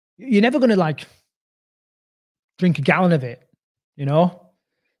 you're never going to like drink a gallon of it, you know.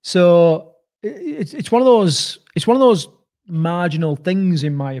 So it's one of those marginal things,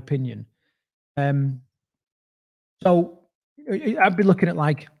 in my opinion. So I'd be looking at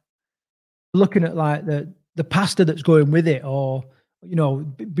like the pasta that's going with it, or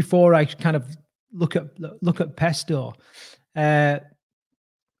before I kind of look at pesto.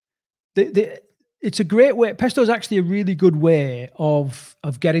 It's a great way. Pesto is actually a really good way of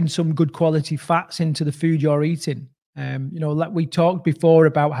getting some good quality fats into the food you're eating. Like we talked before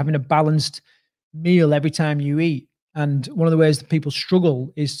about having a balanced meal every time you eat. And one of the ways that people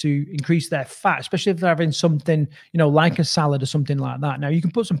struggle is to increase their fat, especially if they're having something, like a salad or something like that. Now, you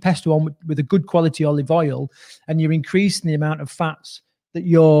can put some pesto on with a good quality olive oil, and you're increasing the amount of fats that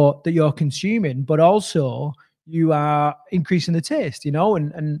you're consuming, but also you are increasing the taste,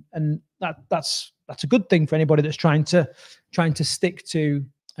 and that's a good thing for anybody that's trying to stick to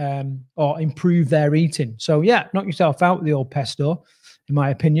or improve their eating. So yeah, knock yourself out with the old pesto, in my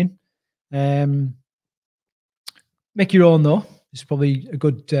opinion. Make your own though. It's probably a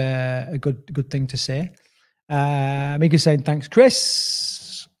good thing to say. Mika saying thanks,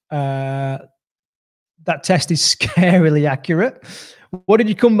 Chris. That test is scarily accurate. What did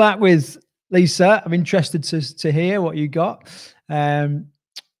you come back with, Lisa? I'm interested to hear what you got.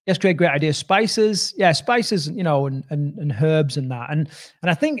 Yes, great idea. Spices, yeah, spices, and herbs and that, and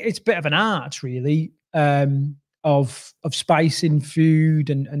I think it's a bit of an art, really, of spicing food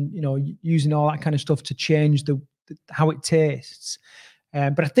and using all that kind of stuff to change how it tastes.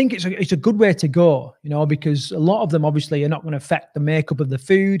 But I think it's a good way to go, because a lot of them obviously are not going to affect the makeup of the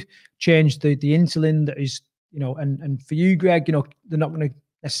food, change the insulin that is, and for you, Greg, they're not going to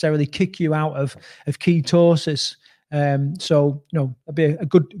necessarily kick you out of ketosis. So it'd be a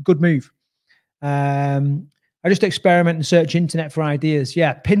good move. I just experiment and search internet for ideas.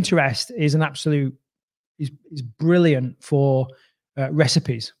 Yeah, Pinterest is an absolute is brilliant for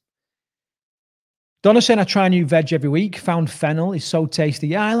recipes. Donna saying I try new veg every week. Found fennel is so tasty.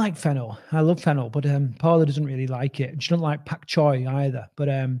 Yeah, I like fennel. I love fennel, but Paula doesn't really like it. She doesn't like pak choy either. But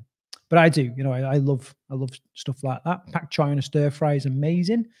I do. I love stuff like that. Pak choy on a stir fry is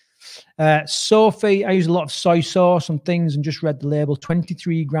amazing. Sophie, I use a lot of soy sauce on things and just read the label.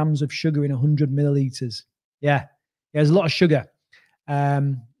 23 grams of sugar in 100 milliliters. Yeah, there's a lot of sugar. A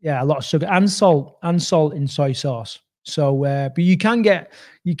lot of sugar and salt in soy sauce. So, but you can get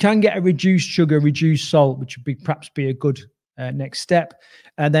a reduced sugar, reduced salt, which would perhaps be a good next step.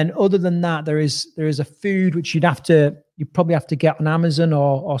 And then, other than that, there is a food which you probably have to get on Amazon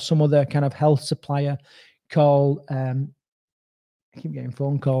or some other kind of health supplier called. I keep getting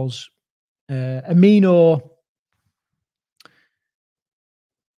phone calls. Amino.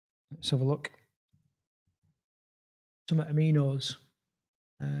 Let's have a look. Some aminos.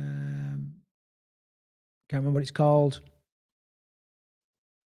 Can't remember what it's called.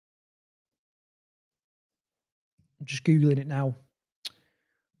 I'm just Googling it now.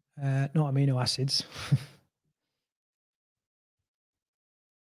 Not amino acids.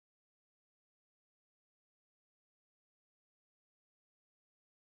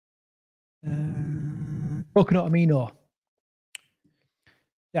 Coconut amino.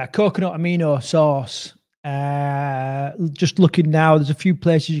 Yeah, coconut amino sauce. Just looking now, there's a few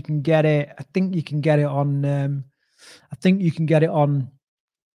places you can get it. I think you can get it on.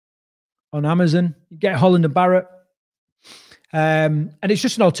 On Amazon. You get Holland & Barrett, and it's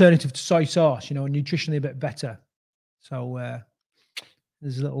just an alternative to soy sauce. Nutritionally a bit better. So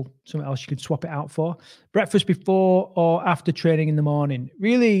there's something else you could swap it out for. Breakfast before or after training in the morning.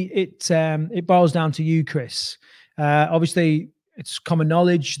 Really, it boils down to you, Chris. Obviously, it's common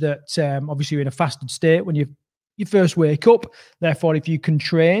knowledge that obviously you're in a fasted state when you first wake up. Therefore, if you can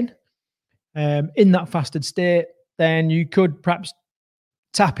train in that fasted state, then you could perhaps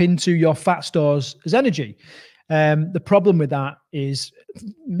tap into your fat stores as energy. The problem with that is,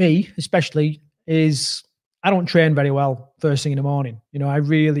 me especially, is I don't train very well first thing in the morning. I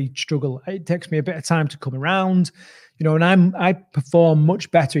really struggle. It takes me a bit of time to come around, and I perform much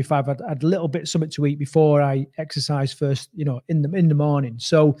better if I've had a little bit something to eat before I exercise first, in the morning.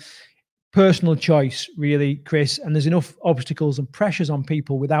 So personal choice, really, Chris. And there's enough obstacles and pressures on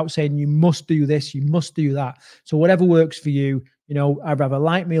people without saying you must do this, you must do that. So whatever works for you, I'd have a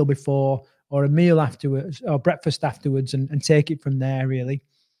light meal before or a meal afterwards or breakfast afterwards and take it from there, really.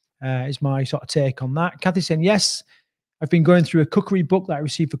 Is my sort of take on that. Kathy saying, yes, I've been going through a cookery book that I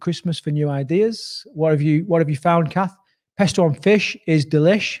received for Christmas for new ideas. What have you found, Kath? Pesto on fish is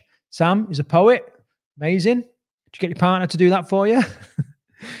delish. Sam is a poet. Amazing. Did you get your partner to do that for you?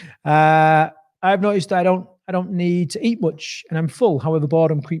 I've noticed I don't need to eat much and I'm full. However,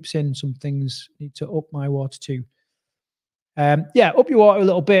 boredom creeps in. Some things need to up my water too. Up your water a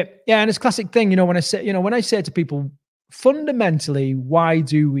little bit. Yeah, and it's a classic thing, when I say to people, fundamentally, why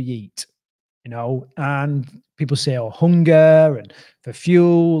do we eat? And people say, oh, hunger and for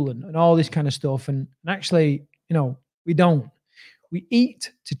fuel and all this kind of stuff. And actually, we don't. We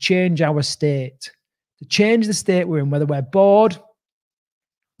eat to change our state, to change the state we're in, whether we're bored,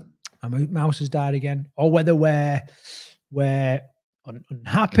 my mouse has died again, or whether we're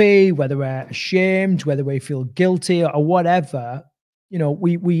unhappy, whether we're ashamed, whether we feel guilty or whatever,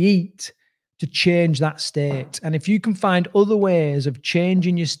 we eat to change that state. And if you can find other ways of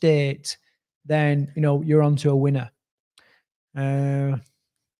changing your state, then, you're onto a winner. I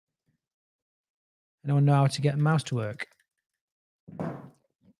don't know how to get a mouse to work. I'm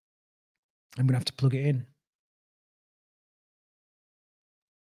going to have to plug it in.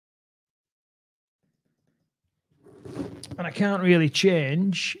 And I can't really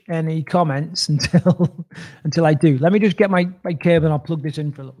change any comments until I do. Let me just get my cable and I'll plug this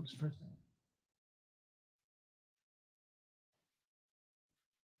in for a little bit.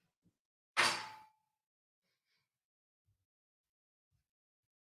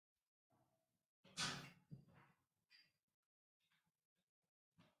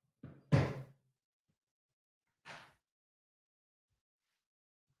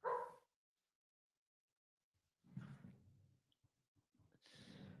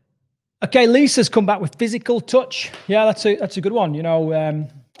 Okay, Lisa's come back with physical touch. Yeah, that's a good one. I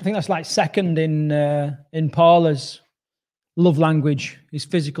think that's like second in Paula's love language is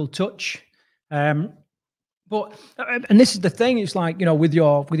physical touch. But this is the thing. It's like, with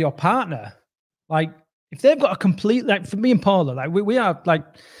your partner, like if they've got a complete, like for me and Paula, like we are like,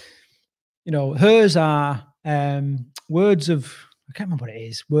 hers are words of, I can't remember what it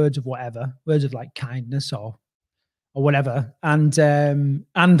is, words of whatever, words of like kindness or whatever, and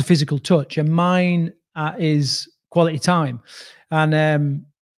physical touch, and mine is quality time. And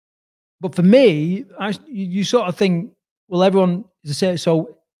but for me, you sort of think, well, everyone is the same.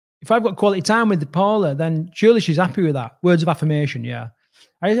 So if I've got quality time with Paula, then surely she's happy with that. Words of affirmation, yeah.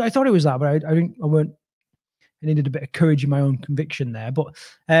 I thought it was that, but I needed a bit of courage in my own conviction there. But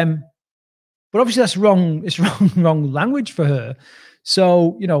obviously that's wrong. It's wrong language for her.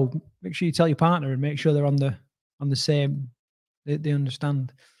 So make sure you tell your partner and make sure they're on the same, they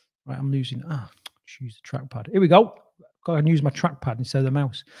understand. Right, I'm losing, just use the trackpad. Here we go. Got to use my trackpad instead of the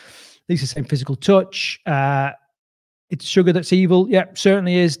mouse. Lisa's saying physical touch. It's sugar that's evil. Yep,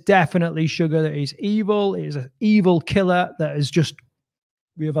 certainly is. Definitely sugar that is evil. It is an evil killer that is just,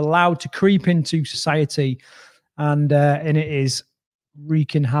 we have allowed to creep into society, and it is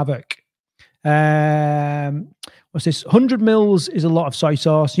wreaking havoc. What's this? 100 mils is a lot of soy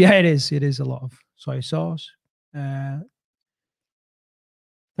sauce. Yeah, it is. It is a lot of soy sauce.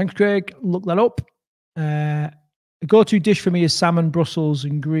 Thanks, Craig. Look that up. The go-to dish for me is salmon, Brussels,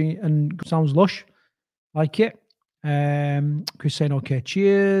 and green, and sounds lush. Like it. Chris saying, okay,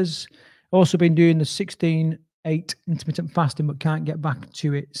 cheers. Also been doing the 16-8 intermittent fasting, but can't get back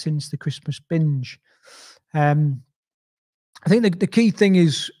to it since the Christmas binge. I think the key thing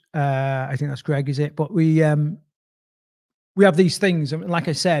is, I think that's Greg, is it? But we have these things, and like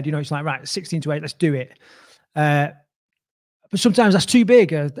I said, it's like, right, 16 to 8, let's do it. But sometimes that's too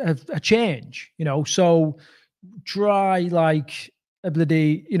big a change, so try like a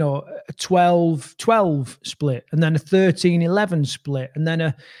bloody, a 12-12 split, and then a 13-11 split, and then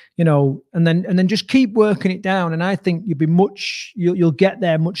and then just keep working it down. And I think you'll get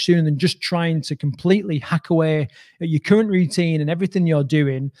there much sooner than just trying to completely hack away at your current routine and everything you're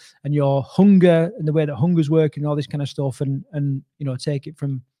doing and your hunger and the way that hunger's working, all this kind of stuff, and take it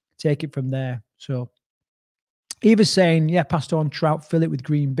from there. So Eva's saying, yeah, passed on trout fillet with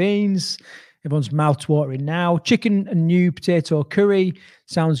green beans. Everyone's mouth-watering now. Chicken and new potato curry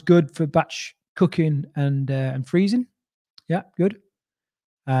sounds good for batch cooking and freezing. Yeah, good.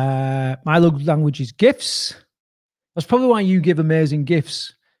 My love language is gifts. That's probably why you give amazing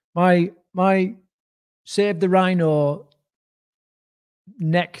gifts. My Save the Rhino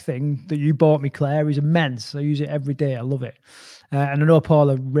neck thing that you bought me, Claire, is immense. I use it every day. I love it. And I know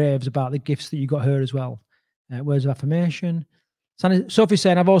Paula raves about the gifts that you got her as well. Words of affirmation. Sophie's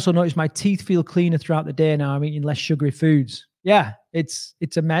saying, I've also noticed my teeth feel cleaner throughout the day now. I'm eating less sugary foods. Yeah, it's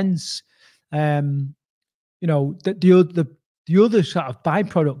immense. The other sort of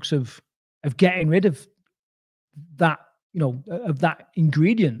byproducts of getting rid of that, of that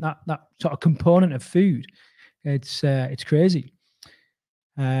ingredient, that sort of component of food, it's crazy.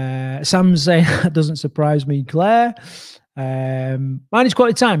 Sam's saying that doesn't surprise me, Claire. Mine is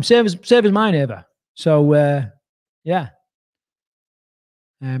quality time. Same as mine, Eva. So yeah.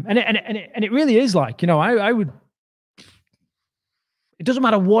 And it really is like, I would, it doesn't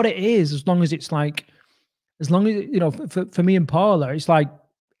matter what it is, as long as it's like, as long as, for me and Paula, it's like,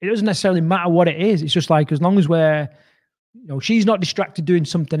 it doesn't necessarily matter what it is. It's just like, as long as we're, she's not distracted doing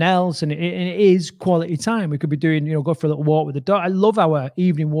something else, and it is quality time. We could be doing, go for a little walk with the dog. I love our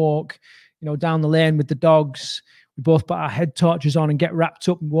evening walk, down the lane with the dogs. We both put our head torches on and get wrapped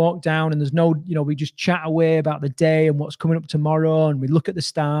up and walk down. And there's no, we just chat away about the day and what's coming up tomorrow. And we look at the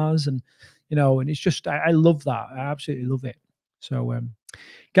stars and, and it's just, I love that. I absolutely love it. So,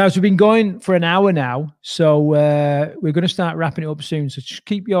 guys, we've been going for an hour now. So we're going to start wrapping it up soon. So just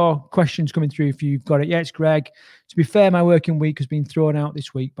keep your questions coming through if you've got it. Yeah, it's Greg. To be fair, my working week has been thrown out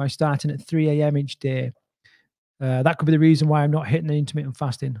this week by starting at 3 a.m. each day. That could be the reason why I'm not hitting the intermittent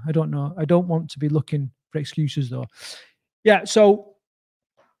fasting. I don't know. I don't want to be looking for excuses though. Yeah, so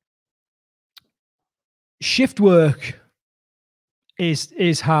shift work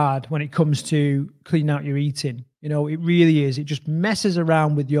is hard when it comes to cleaning out your eating. It really is. It just messes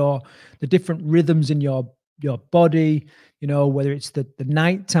around with the different rhythms in your body, whether it's the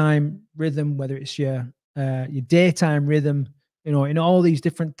nighttime rhythm, whether it's your daytime rhythm, in all these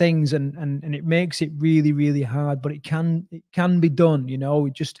different things, and it makes it really, really hard, but it can be done,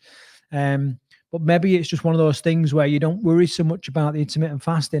 it just, but maybe it's just one of those things where you don't worry so much about the intermittent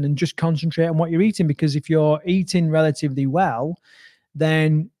fasting and just concentrate on what you're eating, because if you're eating relatively well,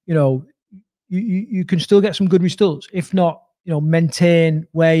 then, you can still get some good results. If not, maintain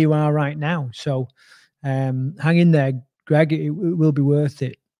where you are right now. So hang in there, Greg, it will be worth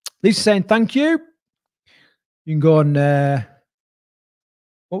it. Lisa saying thank you. You can go on,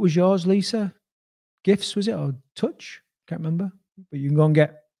 what was yours, Lisa? Gifts, was it, or touch? Can't remember. But you can go and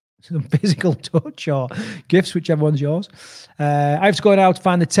get some physical touch or gifts, whichever one's yours. I have to go now to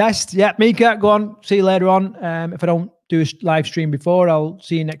find the test. Yeah, Mika, go on. See you later on. If I don't do a live stream before, I'll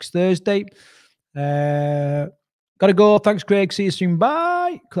see you next Thursday. Gotta go. Thanks, Craig. See you soon.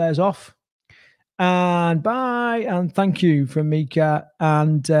 Bye. Claire's off. And bye. And thank you from Mika.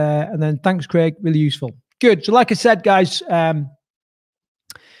 And then thanks, Craig. Really useful. Good. So like I said, guys, I'm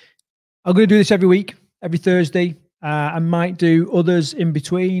going to do this every week, every Thursday. I might do others in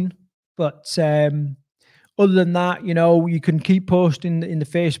between, but other than that, you can keep posting in the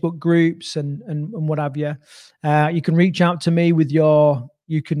Facebook groups and what have you. You can reach out to me with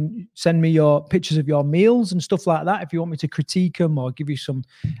you can send me your pictures of your meals and stuff like that if you want me to critique them or give you some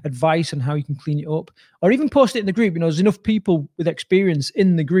advice on how you can clean it up, or even post it in the group. There's enough people with experience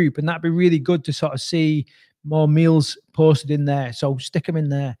in the group, and that'd be really good to sort of see more meals posted in there. So stick them in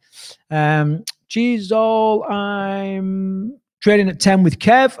there. Cheers all. I'm training at 10 with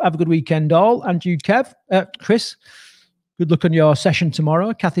Kev. Have a good weekend all. And you, Kev. Chris, good luck on your session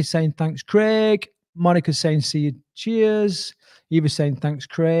tomorrow. Kathy's saying thanks, Craig. Monica's saying see you. Cheers. Eva's saying thanks,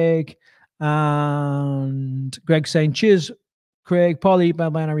 Craig. And Greg saying cheers, Craig. Polly,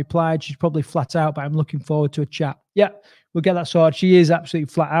 when I replied, she's probably flat out, but I'm looking forward to a chat. Yeah, we'll get that sorted. She is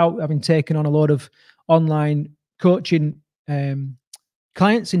absolutely flat out, having taken on a lot of online coaching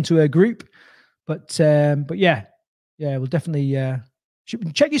clients into a group. But yeah, we'll definitely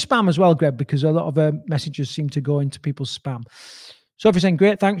check your spam as well, Greg, because a lot of messages seem to go into people's spam. So if you're saying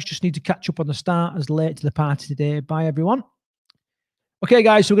great, thanks. Just need to catch up on the start as late to the party today. Bye, everyone. Okay,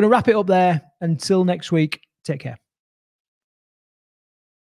 guys, so we're going to wrap it up there. Until next week, take care.